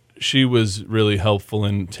 But she was really helpful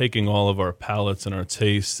in taking all of our palates and our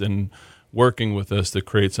tastes and working with us to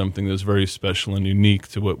create something that's very special and unique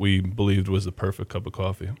to what we believed was the perfect cup of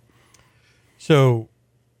coffee. So,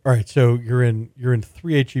 all right. So you're in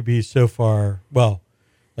 3 HEBs so far. Well,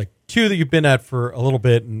 like 2 that you've been at for a little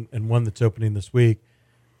bit, and 1 that's opening this week.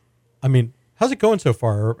 I mean, how's it going so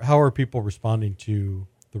far? How are people responding to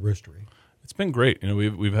the roastery? It's been great.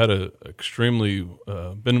 We've had a extremely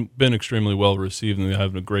been extremely well received, and we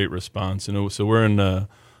have a great response. So we're in the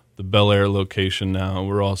Bel Air location now.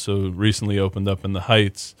 We're also recently opened up in the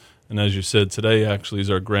Heights, and as you said, today actually is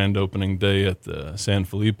our grand opening day at the San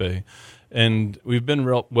Felipe, and we've been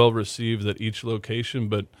well received at each location.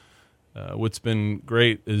 But what's been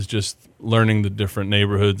great is just learning the different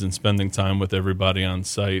neighborhoods and spending time with everybody on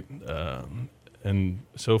site. And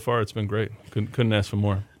so far, it's been great. Couldn't ask for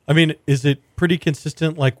more. I mean, is it pretty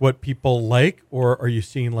consistent, like what people like, or are you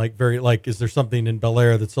seeing is there something in Bel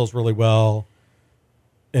Air that sells really well,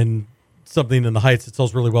 and something in the Heights that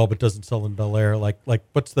sells really well but doesn't sell in Bel Air? Like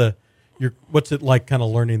what's it like, kind of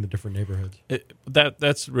learning the different neighborhoods?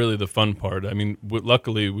 That's really the fun part. I mean,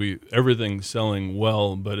 luckily everything's selling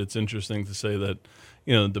well, but it's interesting to say that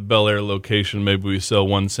the Bel Air location, maybe we sell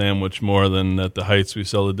one sandwich more than at the Heights we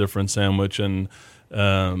sell a different sandwich, and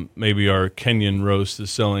maybe our Kenyan roast is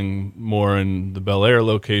selling more in the Bel Air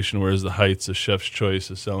location, whereas the Heights, the Chef's Choice,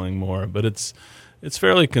 is selling more. But it's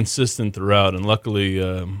fairly consistent throughout, and luckily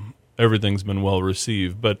everything's been well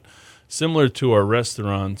received. But similar to our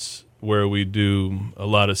restaurants, where we do a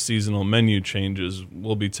lot of seasonal menu changes,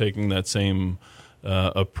 we'll be taking that same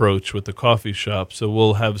approach with the coffee shop. So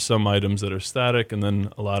we'll have some items that are static, and then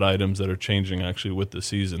a lot of items that are changing actually with the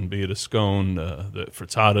season, be it a scone, the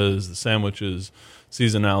frittatas, the sandwiches.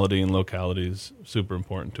 Seasonality and locality is super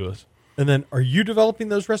important to us. And then, are you developing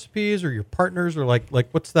those recipes, or your partners, or like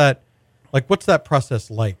what's that process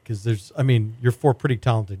like? Because you're 4 pretty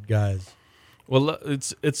talented guys. Well,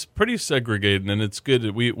 it's pretty segregated, and it's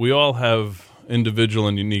good. We all have individual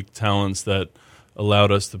and unique talents that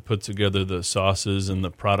allowed us to put together the sauces and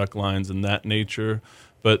the product lines and that nature.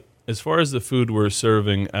 But as far as the food we're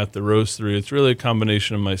serving at the roastery, it's really a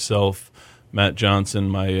combination of myself, Matt Johnson,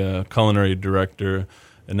 my culinary director,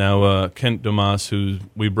 and now Kent Dumas, who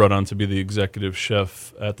we brought on to be the executive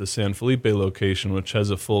chef at the San Felipe location, which has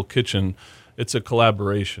a full kitchen. It's a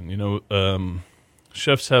collaboration.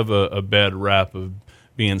 Chefs have a bad rap of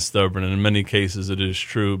being stubborn, and in many cases it is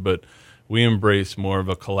true, but we embrace more of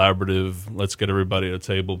a collaborative, let's get everybody at a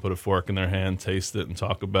table, put a fork in their hand, taste it, and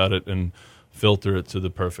talk about it, and filter it to the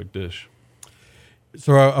perfect dish.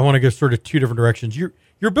 So I want to go sort of 2 different directions.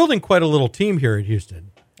 You're building quite a little team here in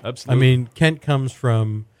Houston. Absolutely. I mean, Kent comes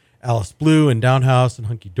from Alice Blue and Downhouse and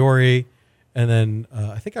Hunky Dory, and then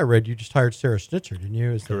I think I read you just hired Sarah Schnitzer, didn't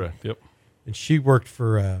you? Correct, yep. And she worked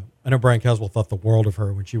for, I know Brian Caswell thought the world of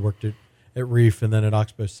her when she worked at Reef and then at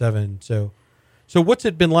Oxbow 7. So what's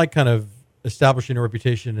it been like, kind of establishing a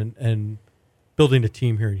reputation and building a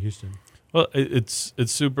team here in Houston? Well, it's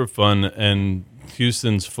super fun, and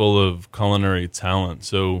Houston's full of culinary talent.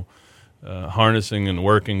 So harnessing and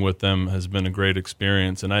working with them has been a great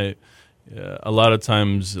experience. And a lot of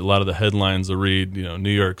times, a lot of the headlines will read, New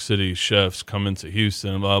York City chefs come into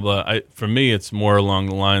Houston, blah, blah. For me, it's more along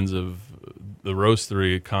the lines of the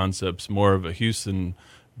roastery concept's more of a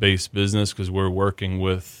Houston-based business because we're working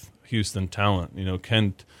with Houston talent.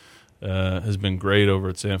 Kent has been great over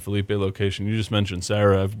at San Felipe location. You just mentioned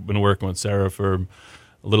Sarah. I've been working with Sarah for a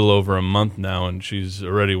little over a month now, and she's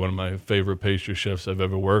already one of my favorite pastry chefs I've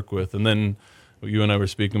ever worked with. And then you and I were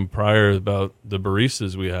speaking prior about the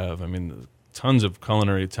baristas we have. I mean, tons of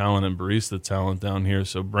culinary talent and barista talent down here.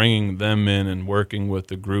 So bringing them in and working with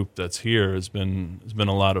the group that's here has been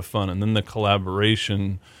a lot of fun. And then the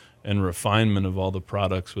collaboration and refinement of all the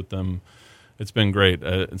products with them, it's been great.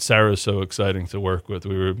 And Sarah's so exciting to work with.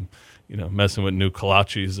 We were, messing with new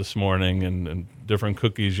kolaches this morning and different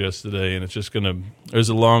cookies yesterday, and it's just there's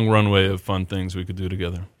a long runway of fun things we could do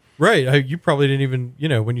together. Right. You probably didn't even,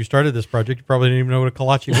 when you started this project, you probably didn't even know what a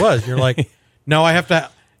kolache was. You're like, no,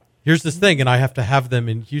 here's this thing, and I have to have them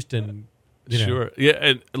in Houston. Sure. Yeah,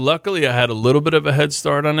 and luckily I had a little bit of a head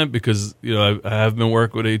start on it because, I have been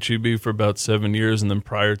working with HEB for about 7 years, and then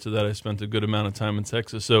prior to that I spent a good amount of time in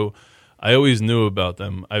Texas. So I always knew about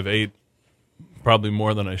them. I've ate probably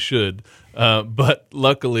more than I should, but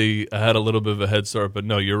luckily I had a little bit of a head start. But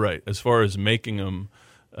no, you're right. As far as making them,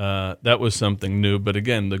 that was something new. But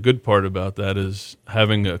again, the good part about that is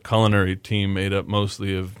having a culinary team made up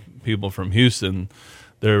mostly of people from Houston.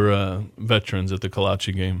 They're veterans at the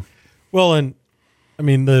kolache game. Well, and I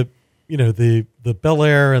mean the Bel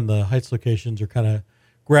Air and the Heights locations are kind of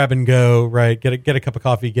grab and go, right? Get a cup of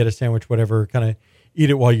coffee, get a sandwich, whatever. Kind of eat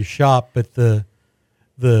it while you shop. But the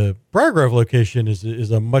Briar Grove location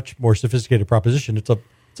is a much more sophisticated proposition. It's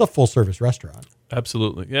a full service restaurant.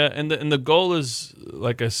 Absolutely, yeah. And the goal is,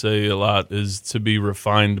 like I say a lot, is to be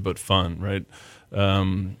refined but fun, right?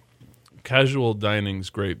 Casual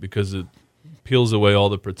dining's great because it peels away all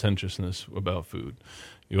the pretentiousness about food.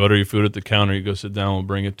 You order your food at the counter, you go sit down, we'll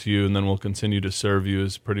bring it to you, and then we'll continue to serve you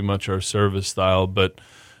is pretty much our service style. But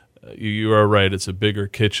you are right, it's a bigger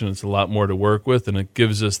kitchen, it's a lot more to work with, and it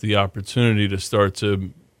gives us the opportunity to start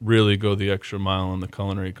to really go the extra mile on the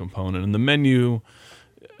culinary component. And the menu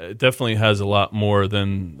definitely has a lot more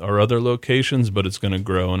than our other locations, but it's going to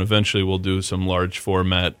grow, and eventually we'll do some large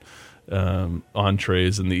format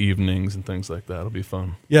entrees in the evenings and things like that. It'll be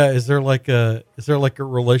fun. Yeah, is there like a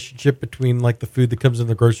relationship between like the food that comes in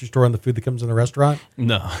the grocery store and the food that comes in the restaurant?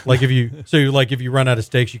 No. Like if you run out of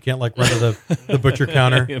steaks, you can't like run to the butcher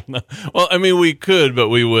counter. No. Well, I mean, we could, but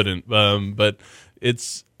we wouldn't. But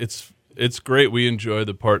it's great. We enjoy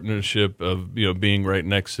the partnership of being right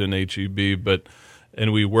next to an HEB,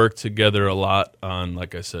 and we work together a lot on,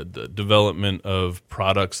 like I said, the development of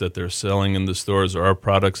products that they're selling in the stores or our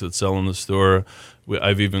products that sell in the store.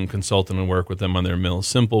 I've even consulted and worked with them on their Meal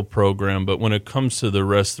Simple program. But when it comes to the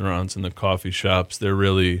restaurants and the coffee shops, they're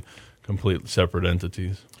really completely separate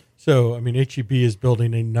entities. So, I mean, HEB is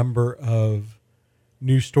building a number of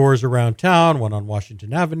new stores around town, one on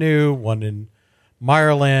Washington Avenue, one in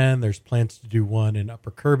Meyerland. There's plans to do one in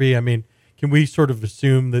Upper Kirby. I mean, can we sort of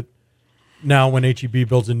assume that now when HEB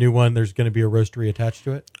builds a new one, there's going to be a roastery attached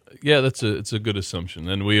to it? Yeah, it's a good assumption.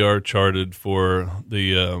 And we are charted for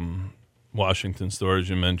the Washington store, as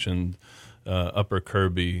you mentioned, Upper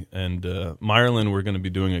Kirby. And Meyerland, we're going to be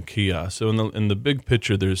doing a kiosk. So in the big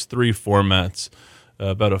picture, there's 3 formats,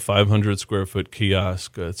 about a 500-square-foot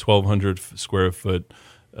kiosk, a 1,200-square-foot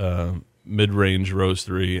mid-range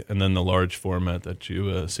roastery, and then the large format that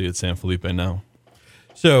you see at San Felipe now.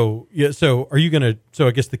 So are you going to? So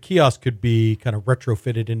I guess the kiosk could be kind of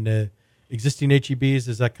retrofitted into existing HEBs.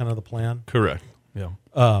 Is that kind of the plan? Correct. Yeah.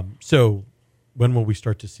 So when will we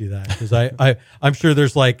start to see that? Because I'm sure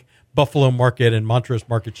there's like Buffalo Market and Montrose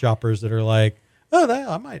Market shoppers that are like, oh,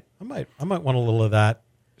 I might want a little of that.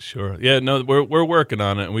 Sure. Yeah. No, we're working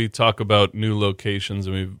on it. And we talk about new locations,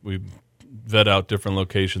 and we vet out different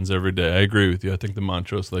locations every day. I agree with you. I think the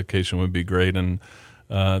Montrose location would be great, and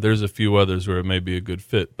there's a few others where it may be a good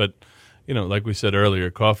fit. But, like we said earlier,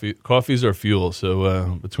 coffee's our fuel.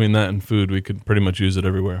 So between that and food, we could pretty much use it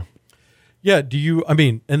everywhere. Yeah.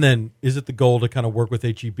 And then is it the goal to kind of work with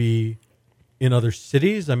HEB in other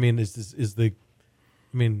cities? I mean,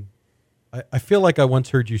 I feel like I once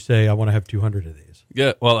heard you say, I want to have 200 of these.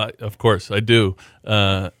 Yeah, well, of course I do.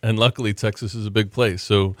 And luckily Texas is a big place.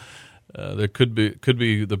 So there could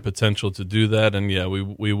be the potential to do that, and yeah,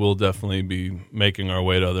 we will definitely be making our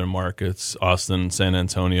way to other markets, Austin, San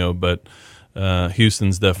Antonio, but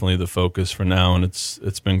Houston's definitely the focus for now, and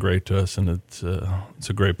it's been great to us, and it's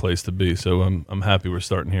a great place to be. So I'm happy we're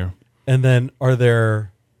starting here. And then, would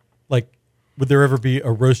there ever be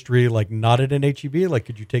a roastery like not at an HEB? Like,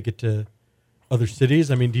 could you take it to other cities?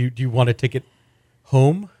 I mean, do you want to take it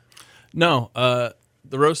home? No.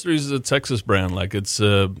 The Roastery is a Texas brand. Like this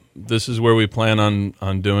is where we plan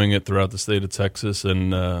on doing it throughout the state of Texas,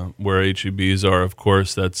 and where HEBs are, of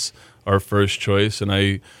course, that's our first choice. And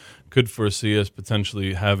I could foresee us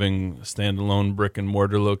potentially having standalone brick and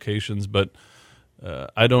mortar locations, but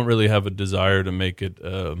I don't really have a desire to make it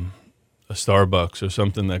a Starbucks or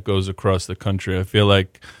something that goes across the country. I feel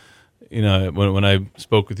like, when I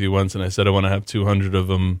spoke with you once and I said I want to have 200 of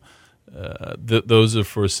them, those are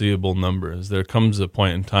foreseeable numbers. There comes a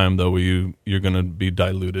point in time, though, where you're going to be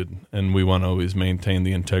diluted, and we want to always maintain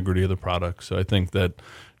the integrity of the product. So I think that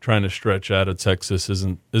trying to stretch out of Texas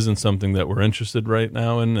isn't something that we're interested right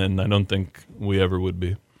now in, and I don't think we ever would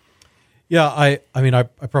be. Yeah, I mean, I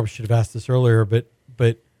probably should have asked this earlier, but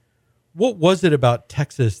what was it about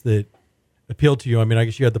Texas that appealed to you? I mean, I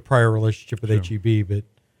guess you had the prior relationship with HEB,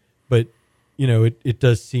 but you know, it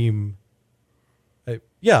does seem,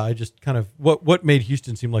 I just kind of what made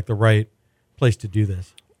Houston seem like the right place to do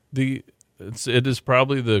this. It is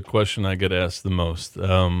probably the question I get asked the most,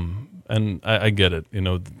 and I get it. You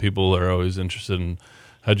know, people are always interested in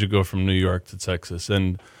how'd you go from New York to Texas,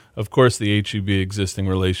 and of course the HEB existing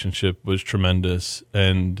relationship was tremendous,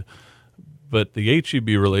 but the HEB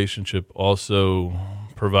relationship also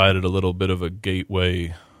provided a little bit of a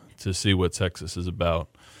gateway to see what Texas is about.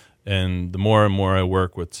 And the more and more I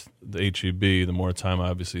work with the HEB, the more time I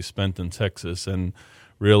obviously spent in Texas, and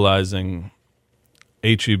realizing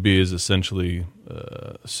HEB is essentially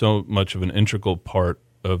so much of an integral part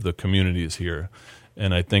of the communities here.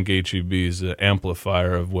 And I think HEB is an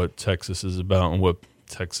amplifier of what Texas is about and what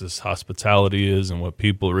Texas hospitality is and what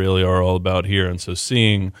people really are all about here. And so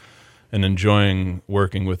seeing and enjoying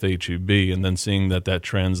working with HEB and then seeing that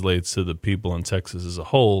translates to the people in Texas as a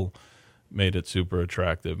whole made it super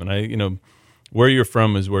attractive. And where you're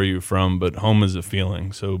from is where you're from, but home is a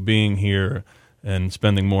feeling. So being here and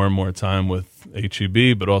spending more and more time with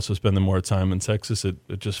HEB, but also spending more time in Texas,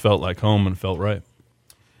 it just felt like home and felt right.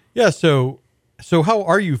 Yeah. So how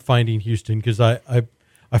are you finding Houston? Because I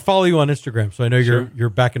follow you on Instagram, so I know you're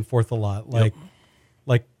back and forth a lot. Like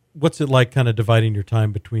what's it like, kind of dividing your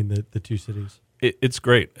time between the two cities? It's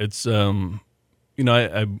great. It's I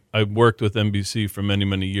worked with NBC for many,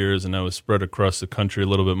 many years, and I was spread across the country a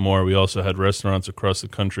little bit more. We also had restaurants across the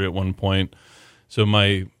country at one point. So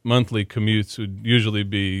my monthly commutes would usually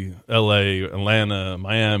be LA, Atlanta,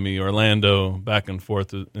 Miami, Orlando, back and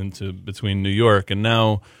forth into between New York. And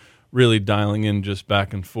now really dialing in just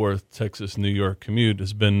back and forth Texas, New York commute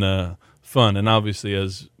has been fun. And obviously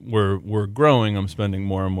as we're growing, I'm spending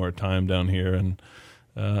more and more time down here, and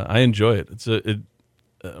I enjoy it.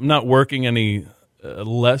 I'm not working any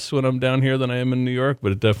less when I'm down here than I am in New York,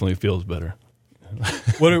 but it definitely feels better.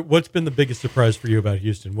 What's been the biggest surprise for you about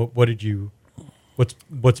Houston?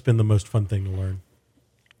 What's been the most fun thing to learn?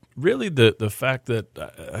 Really, the fact that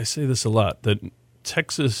I say this a lot, that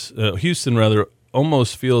Houston rather,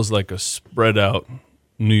 almost feels like a spread out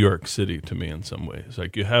New York City to me in some ways.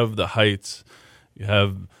 Like you have the Heights, you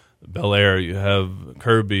have Bel Air, you have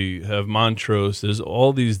Kirby, you have Montrose. There's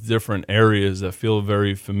all these different areas that feel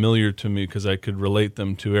very familiar to me because I could relate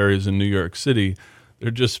them to areas in New York City.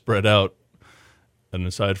 They're just spread out, and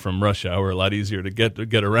aside from rush hour, a lot easier to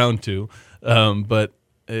get around to. But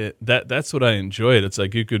that's what I enjoyed. It's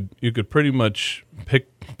like you could pretty much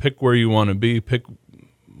pick where you want to be, pick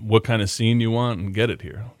what kind of scene you want, and get it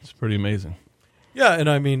here. It's pretty amazing. Yeah, and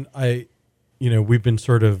I mean, we've been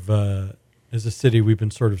sort of as a city, we've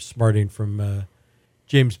been sort of smarting from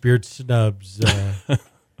James Beard snubs. But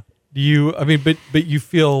you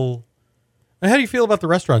feel. How do you feel about the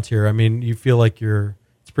restaurants here? I mean, you feel like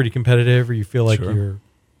it's pretty competitive, or you feel like you're.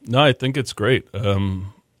 No, I think it's great.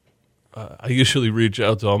 I usually reach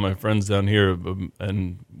out to all my friends down here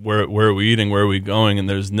and where are we eating, where are we going, and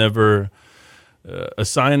there's never a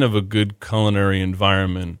sign of a good culinary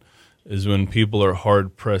environment is when people are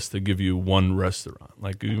hard pressed to give you one restaurant.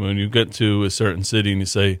 Like when you get to a certain city and you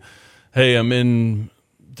say, "Hey, I'm in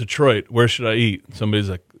Detroit. Where should I eat?" Somebody's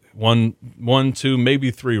like, one, two, maybe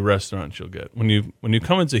three restaurants you'll get. When you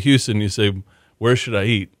come into Houston, you say, "Where should I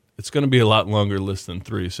eat?" It's going to be a lot longer list than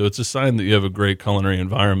three. So it's a sign that you have a great culinary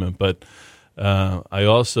environment. But I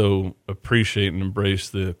also appreciate and embrace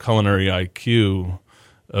the culinary IQ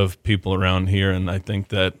of people around here, and I think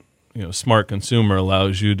that smart consumer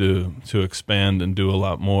allows you to expand and do a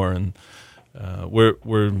lot more. And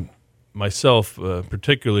we're myself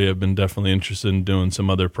particularly have been definitely interested in doing some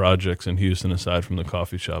other projects in Houston aside from the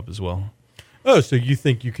coffee shop as well. Oh, so you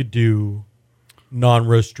think you could do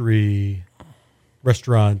non-roastery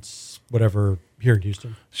restaurants, whatever, here in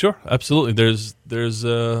Houston? Sure, absolutely. There's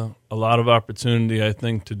a lot of opportunity, I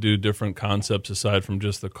think, to do different concepts aside from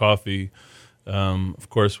just the coffee. Of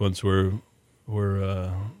course, once we're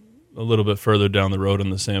a little bit further down the road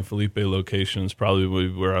in the San Felipe location is probably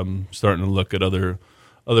where I'm starting to look at other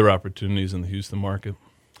opportunities in the Houston market.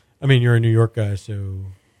 I mean, you're a New York guy, so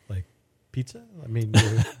like pizza? I mean,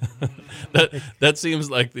 that seems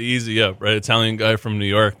like the easy up, right? Italian guy from New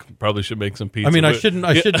York probably should make some pizza. I mean, I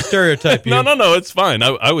shouldn't stereotype you. No, it's fine.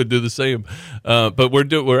 I would do the same. But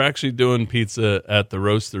we're actually doing pizza at the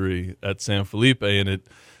Roastery at San Felipe, and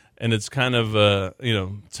it's kind of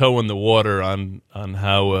toe in the water on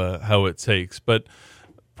how it takes. But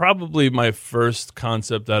probably my first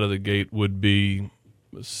concept out of the gate would be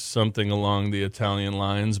something along the Italian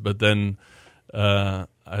lines, but then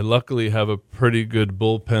I luckily have a pretty good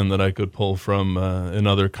bullpen that I could pull from in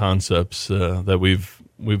other concepts that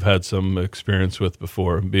we've had some experience with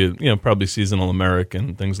before, be it probably seasonal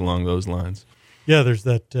American, things along those lines. Yeah, there's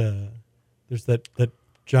that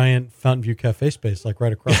giant Fountain View Cafe space like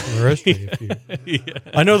right across from the roastery. Yeah.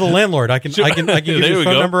 I know the landlord. I can give you his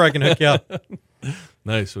phone number. I can hook you up.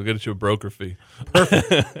 Nice. We'll get you a broker fee.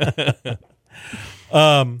 Perfect.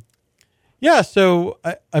 Yeah. So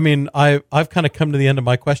I mean, I've kind of come to the end of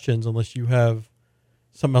my questions. Unless you have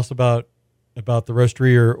something else about the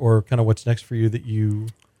roastery or kind of what's next for you that you.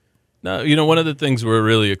 No, one of the things we're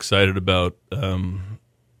really excited about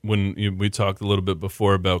when we talked a little bit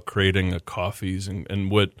before about creating coffees and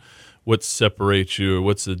what separates you or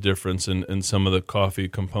what's the difference in some of the coffee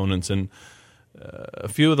components, and a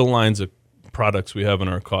few of the lines of products we have in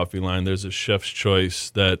our coffee line. There's a chef's choice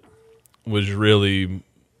that was really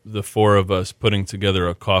the four of us putting together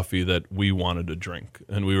a coffee that we wanted to drink,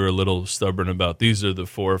 and we were a little stubborn about these are the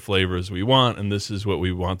four flavors we want, and this is what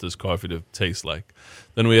we want this coffee to taste like.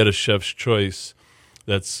 Then we had a chef's choice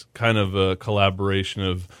that's kind of a collaboration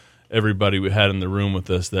of everybody we had in the room with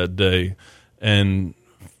us that day. And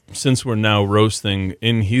since we're now roasting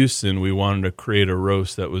in Houston, we wanted to create a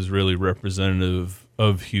roast that was really representative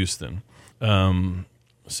of Houston.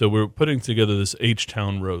 So we're putting together this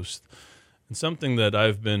H-Town roast. And something that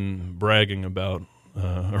I've been bragging about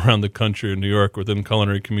around the country in New York within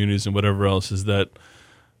culinary communities and whatever else is that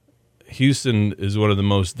Houston is one of the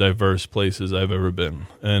most diverse places I've ever been.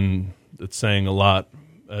 And it's saying a lot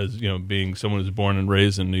as, being someone who's born and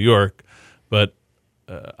raised in New York, but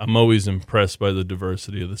I'm always impressed by the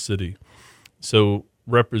diversity of the city. So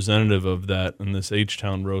representative of that in this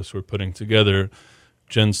H-Town roast we're putting together,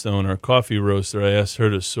 Jen Stone, our coffee roaster, I asked her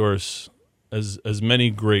to source as many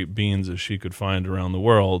great beans as she could find around the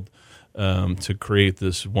world to create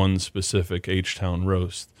this one specific H-Town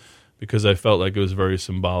roast, because I felt like it was very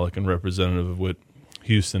symbolic and representative of what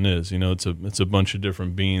Houston is. It's a bunch of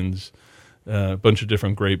different beans, a bunch of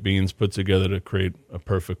different great beans put together to create a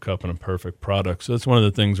perfect cup and a perfect product. So that's one of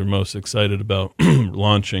the things we're most excited about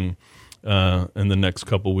launching in the next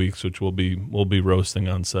couple weeks, which we'll be roasting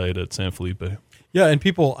on site at San Felipe. Yeah, and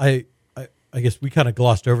people, I guess we kind of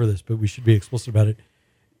glossed over this, but we should be explicit about it.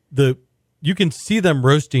 You can see them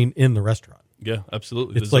roasting in the restaurant. Yeah,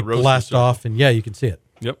 absolutely. It's like glassed off, and you can see it.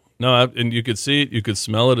 Yep. No, and you could see it, you could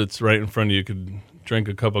smell it. It's right in front of you. You could drink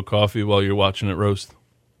a cup of coffee while you're watching it roast.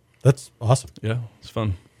 That's awesome. Yeah, it's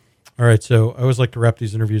fun. All right, so I always like to wrap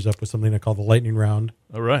these interviews up with something I call the lightning round.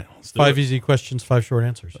 All right. 5 easy questions, 5 short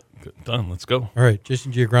answers. Good. Done. Let's go. All right,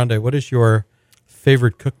 Jason Giagrande, what is your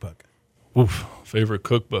favorite cookbook? Oof, favorite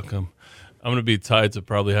cookbook. I'm going to be tied to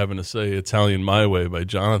probably having to say Italian My Way by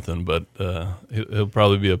Jonathan, but he'll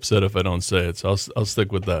probably be upset if I don't say it, so I'll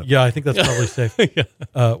stick with that. Yeah, I think that's probably safe. Yeah.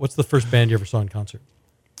 What's the first band you ever saw in concert?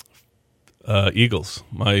 Eagles.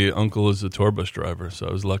 My uncle is a tour bus driver, so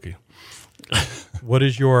I was lucky. What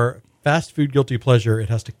is your fast food guilty pleasure? It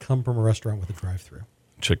has to come from a restaurant with a drive-thru.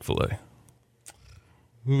 Chick-fil-A.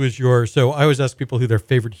 Who is your? So I always ask people who their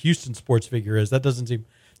favorite Houston sports figure is. That doesn't seem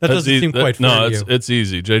quite fair. No, to you. it's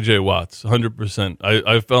easy. J.J. Watts, 100%.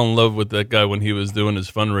 I fell in love with that guy when he was doing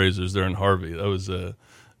his fundraisers there in Harvey. That was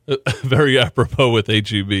very apropos with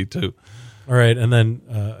HEB too. All right, and then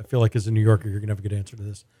I feel like as a New Yorker, you're gonna have a good answer to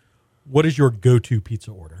this. What is your go-to pizza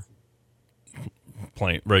order?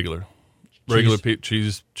 Plain, regular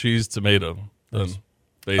cheese, tomato. Nice.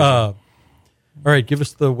 Basil. All right, give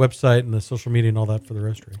us the website and the social media and all that for the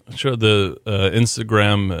roastery. Sure. The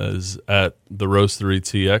Instagram is at the Roastery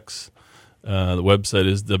TX. The website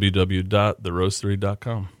is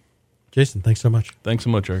www.theroastery.com. Jason, thanks so much. Thanks so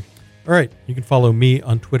much, Eric. All right, you can follow me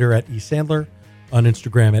on Twitter at eSandler, on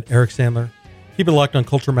Instagram at Eric Sandler. Keep it locked on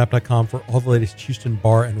culturemap.com for all the latest Houston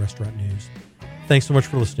bar and restaurant news. Thanks so much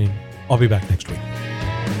for listening. I'll be back next week.